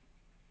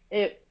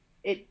 it,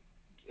 it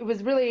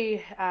was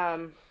really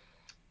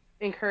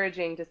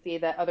encouraging to see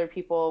that other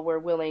people were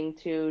willing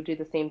to do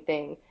the same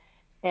thing.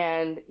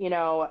 And,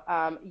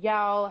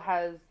 Yao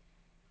has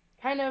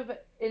kind of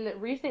in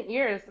recent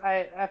years,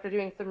 after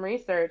doing some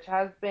research,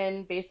 has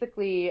been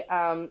basically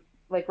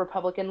like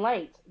Republican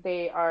light.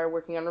 They are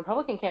working on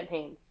Republican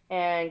campaigns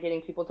and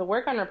getting people to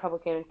work on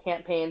Republican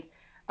campaigns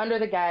under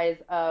the guise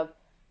of,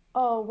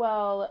 oh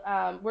well,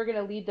 we're going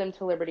to lead them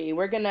to liberty.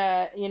 We're going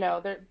to,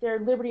 they're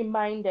liberty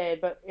minded,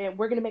 but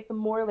we're going to make them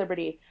more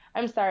liberty.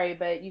 I'm sorry,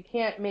 but you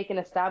can't make an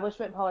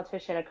establishment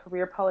politician, a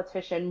career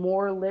politician,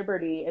 more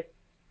liberty if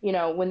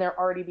when they're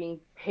already being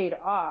paid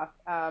off.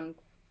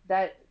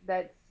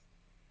 That's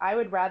I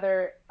would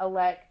rather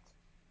elect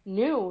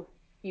new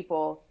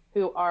people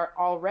who are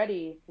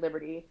already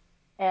liberty,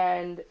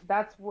 and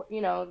that's what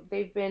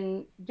they've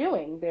been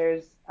doing.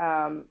 There's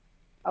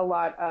a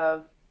lot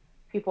of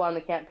people on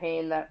the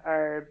campaign that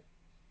are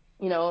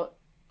you know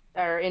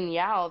are in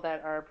YAL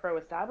that are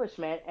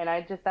pro-establishment, and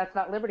I just that's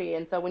not liberty.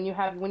 And so when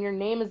your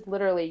name is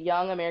literally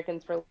Young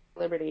Americans for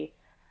Liberty,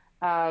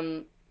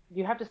 um,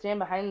 you have to stand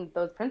behind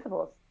those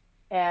principles.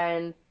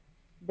 And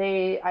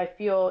I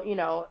feel,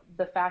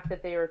 the fact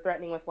that they were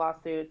threatening with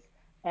lawsuits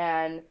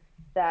and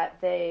that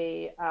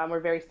they were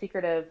very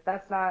secretive,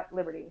 that's not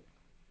liberty.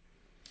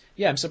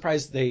 Yeah, I'm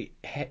surprised they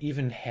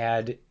even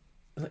had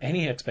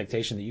any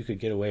expectation that you could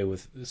get away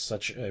with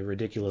such a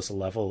ridiculous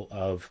level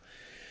of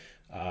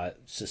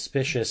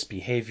suspicious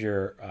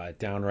behavior,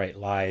 downright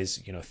lies,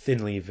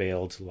 thinly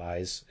veiled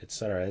lies,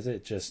 etc.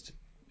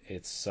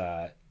 It's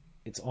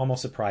it's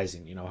almost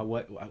surprising,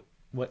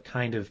 what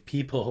kind of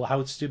people,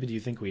 how stupid do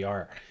you think we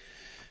are?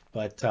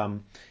 But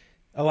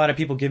a lot of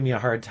people give me a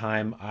hard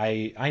time.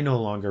 I no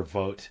longer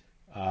vote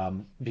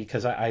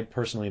because I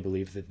personally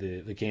believe that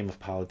the game of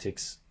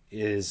politics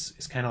is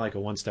kind of like a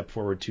one step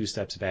forward, two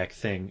steps back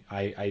thing.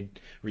 I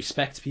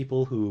respect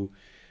people who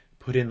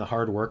put in the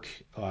hard work.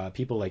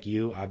 People like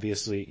you,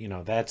 obviously,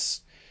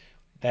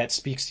 that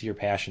speaks to your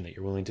passion that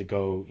you're willing to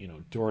go,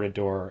 door to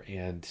door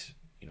and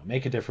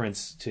make a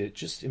difference to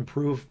just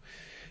improve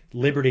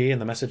liberty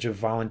and the message of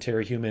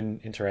voluntary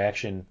human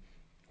interaction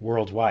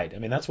worldwide. I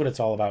mean, that's what it's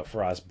all about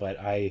for us. But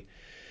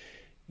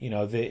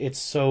it's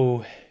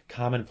so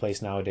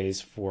commonplace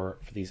nowadays for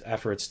these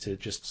efforts to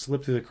just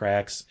slip through the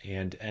cracks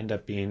and end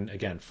up being,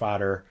 again,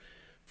 fodder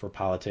for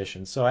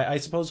politicians. So I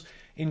suppose,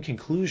 in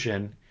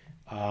conclusion,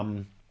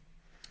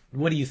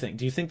 what do you think?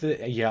 Do you think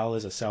that YAL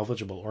is a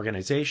salvageable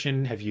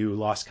organization? Have you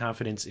lost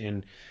confidence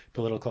in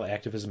political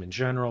activism in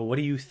general? What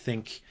do you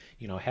think,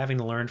 having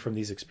learned from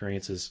these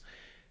experiences,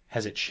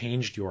 has it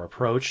changed your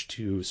approach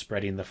to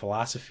spreading the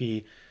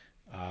philosophy?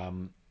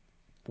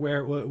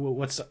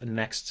 What's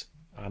next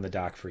on the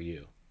dock for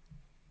you?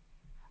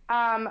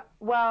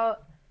 Well,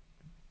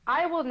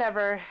 I will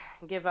never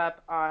give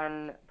up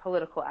on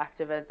political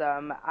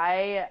activism.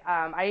 I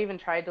even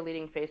tried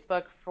deleting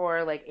Facebook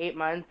for like 8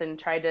 months and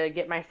tried to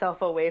get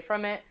myself away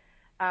from it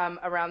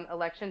around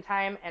election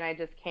time, and I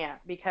just can't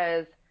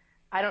because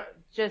I don't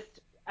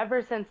just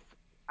ever since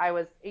I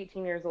was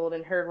 18 years old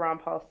and heard Ron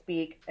Paul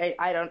speak,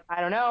 I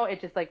don't know,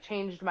 it just like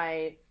changed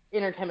my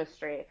inner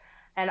chemistry,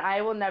 and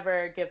I will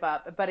never give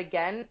up. But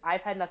again,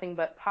 I've had nothing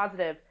but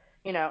positive,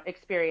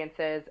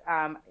 experiences.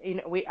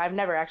 I've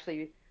never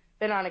actually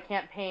been on a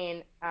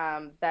campaign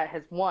that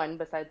has won,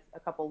 besides a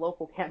couple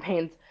local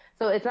campaigns.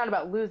 So it's not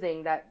about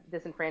losing that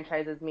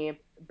disenfranchises me,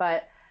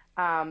 but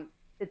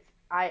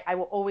I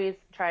will always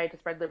try to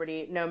spread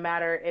liberty, no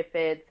matter if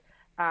it's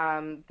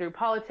through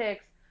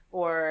politics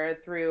or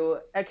through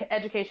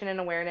education and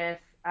awareness.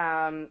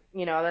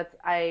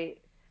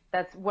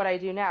 That's what I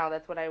do now.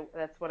 That's what I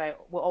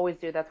will always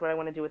do. That's what I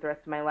want to do with the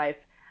rest of my life.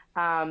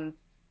 Um,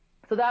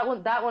 so that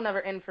will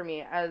never end for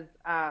me, as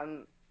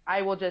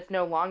I will just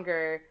no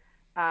longer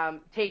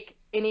take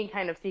any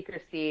kind of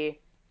secrecy.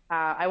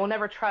 I will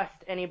never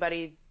trust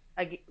anybody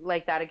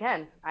like that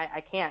again.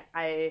 I can't.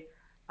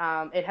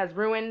 It has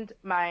ruined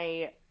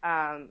my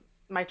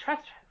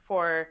trust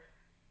for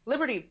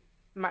liberty.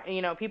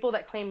 People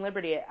that claim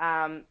liberty.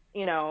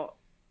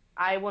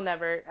 I will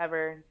never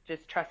ever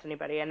just trust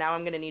anybody. And now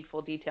I'm going to need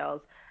full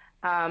details.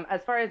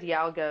 As far as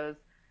YAL goes,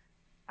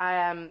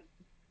 um,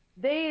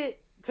 they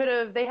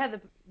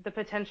had the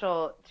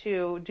potential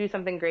to do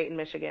something great in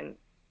Michigan,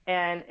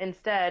 and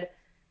instead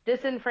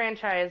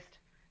disenfranchised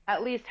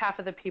at least half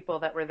of the people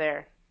that were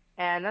there.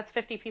 And that's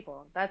 50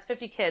 people. That's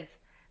 50 kids.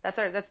 That's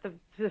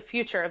the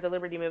future of the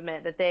liberty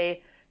movement that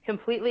they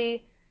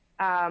completely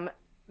um,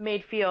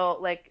 made feel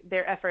like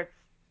their efforts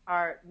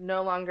are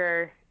no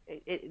longer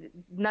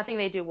nothing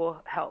they do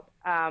will help.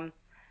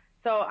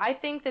 So I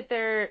think that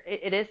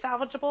it is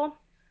salvageable.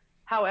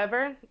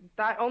 However,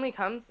 that only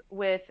comes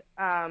with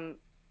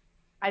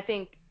I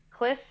think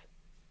Cliff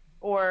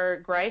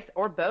or Grice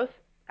or both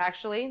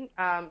actually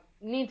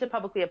need to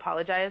publicly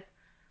apologize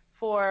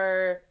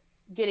for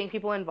getting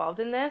people involved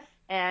in this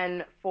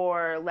and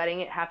for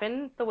letting it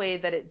happen the way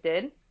that it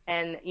did.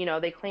 And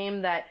they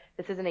claim that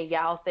this isn't a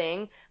YAL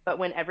thing, but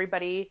when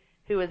everybody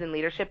who is in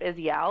leadership is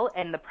YAL,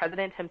 and the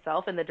president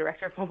himself and the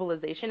director of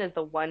mobilization is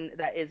the one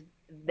that is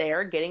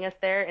there getting us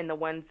there, and the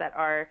ones that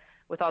are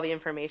with all the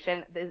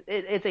information,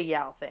 it's a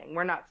YAL thing.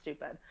 We're not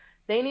stupid.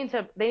 They need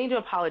to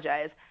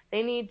apologize.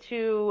 They need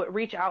to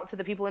reach out to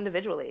the people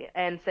individually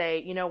and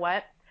say, you know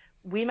what,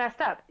 we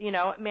messed up.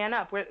 Man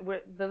up.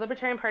 The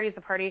Libertarian Party is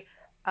the party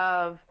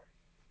of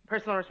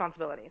personal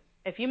responsibility.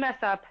 If you mess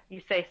up,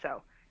 you say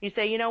so. You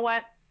say, you know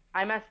what,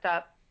 I messed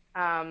up.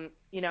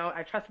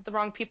 I trusted the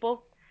wrong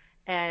people,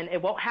 and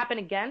it won't happen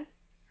again.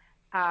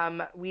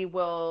 We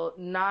will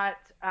not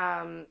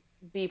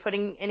be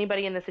putting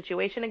anybody in this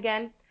situation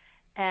again,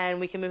 and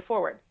we can move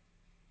forward.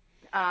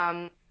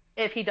 Um,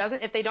 if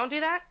they don't do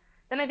that,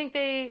 then I think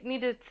they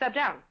need to step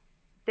down.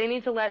 They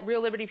need to let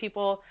real liberty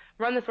people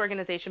run this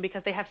organization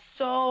because they have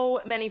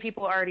so many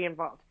people already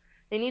involved.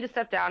 They need to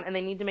step down, and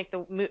they need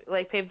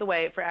to pave the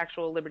way for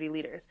actual liberty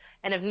leaders.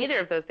 And if neither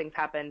of those things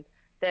happen,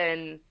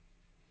 then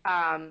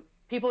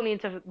people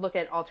need to look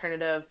at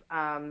alternative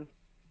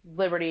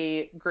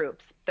liberty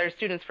groups. There's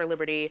Students for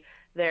Liberty.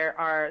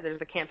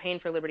 There's a Campaign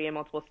for Liberty in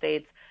multiple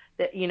states.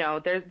 That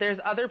there's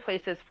other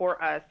places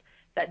for us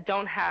that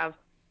don't have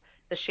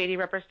the shady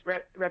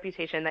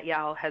reputation that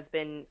Yale has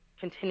been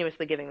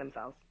continuously giving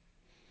themselves.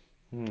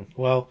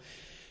 Well,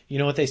 you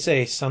know what they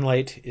say,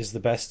 sunlight is the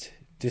best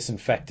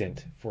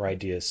disinfectant for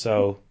ideas.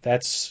 So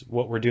that's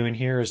what we're doing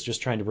here, is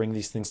just trying to bring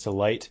these things to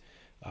light.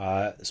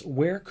 So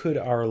where could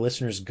our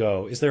listeners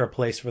go? Is there a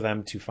place for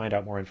them to find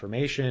out more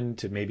information,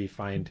 to maybe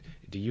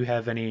do you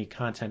have any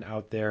content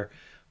out there?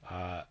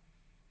 Uh,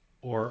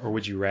 or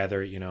would you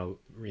rather,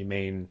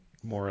 remain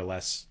more or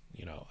less,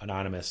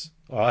 anonymous?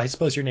 Well, I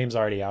suppose your name's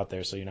already out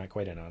there, so you're not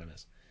quite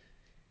anonymous.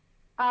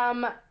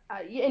 And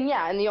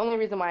the only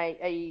reason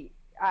why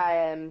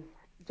I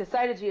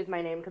decided to use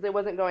my name, because it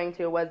wasn't going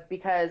to, was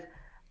because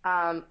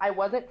I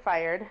wasn't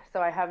fired,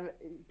 so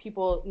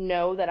people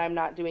know that I'm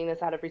not doing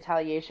this out of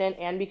retaliation,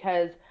 and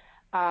because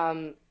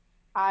um,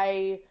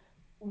 I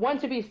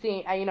want to be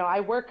seen. I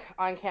work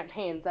on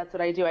campaigns. That's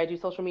what I do. I do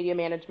social media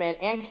management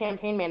and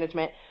campaign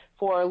management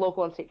for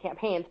local and state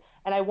campaigns,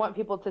 and I want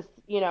people to,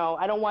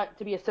 I don't want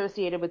to be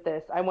associated with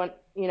this. I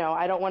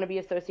don't want to be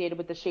associated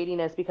with the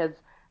shadiness because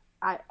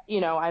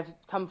I've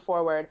come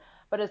forward.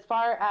 But as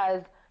far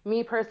as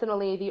me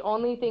personally, the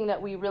only thing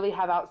that we really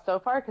have out so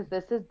far, because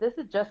this has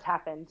just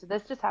happened.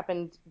 This just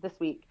happened this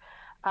week,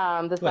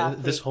 this Wait,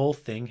 last this week. whole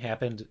thing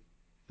happened.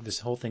 This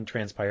whole thing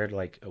transpired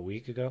like a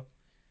week ago.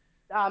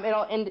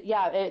 It'll end.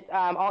 Yeah, it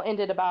all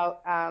ended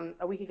about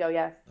a week ago.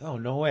 Yes. Oh,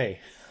 no way.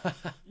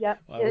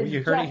 Yep. Well, It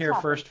you heard it just here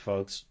happened. first,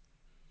 folks.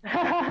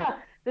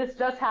 This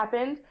just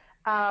happened.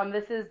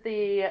 This is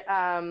the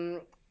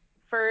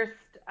first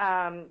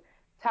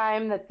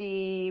time that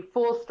the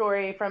full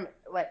story from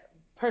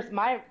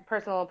my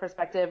personal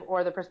perspective,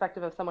 or the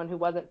perspective of someone who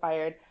wasn't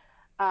fired,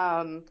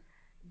 um,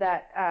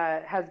 that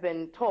has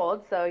been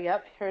told. So,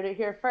 yep, heard it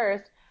here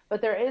first.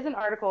 But there is an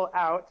article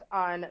out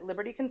on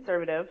Liberty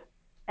Conservative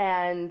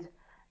and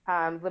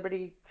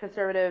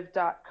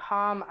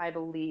libertyconservative.com, I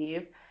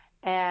believe.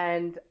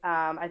 And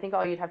I think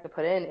all you'd have to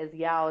put in is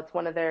YAL. It's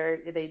one of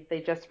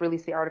they just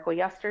released the article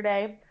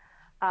yesterday.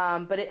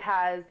 But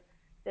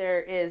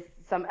there is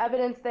some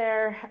evidence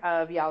there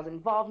of YAL's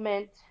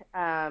involvement,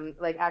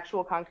 like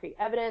actual concrete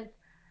evidence.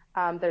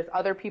 There's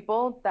other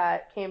people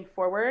that came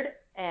forward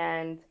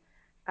and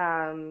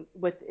and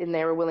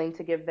they were willing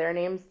to give their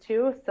names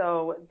too.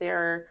 So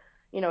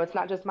it's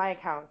not just my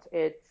account,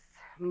 it's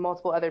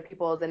multiple other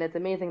people's, and it's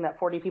amazing that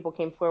 40 people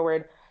came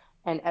forward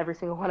and every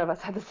single one of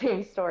us had the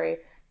same story.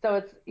 So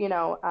it's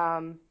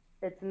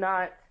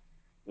not,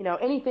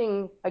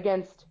 anything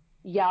against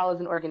YAL as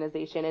an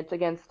organization. It's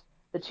against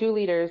the two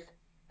leaders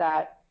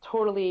that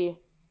totally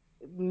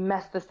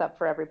messed this up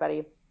for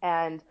everybody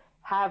and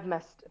have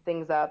messed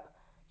things up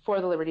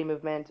for the liberty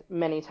movement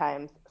many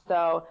times.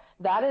 So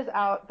that is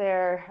out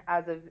there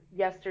as of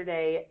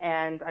yesterday,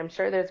 and I'm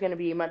sure there's going to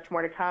be much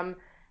more to come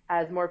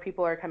as more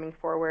people are coming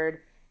forward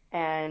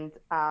and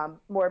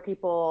more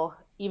people,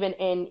 even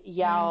in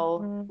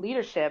YAL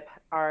leadership,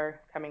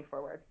 are coming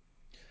forward.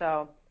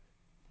 So,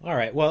 All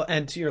right. Well,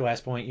 and to your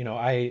last point,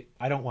 I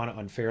don't want to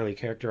unfairly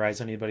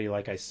characterize anybody.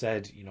 Like I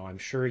said, I'm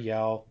sure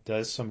Yale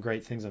does some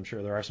great things. I'm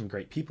sure there are some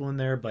great people in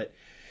there, but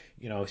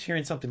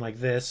hearing something like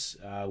this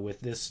with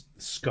this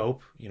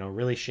scope,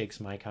 really shakes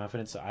my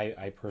confidence.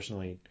 I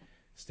personally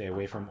stay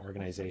away from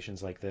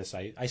organizations like this.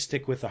 I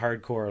stick with the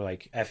hardcore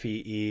like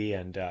FEE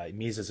and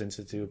Mises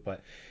Institute.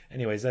 But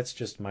anyways, that's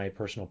just my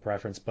personal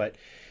preference. But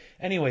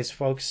anyways,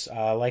 folks,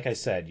 like I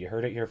said, you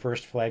heard it here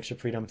first,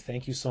 Flagship Freedom.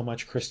 Thank you so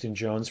much, Kristen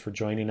Jones, for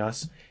joining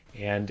us.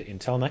 And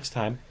until next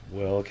time,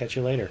 we'll catch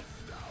you later.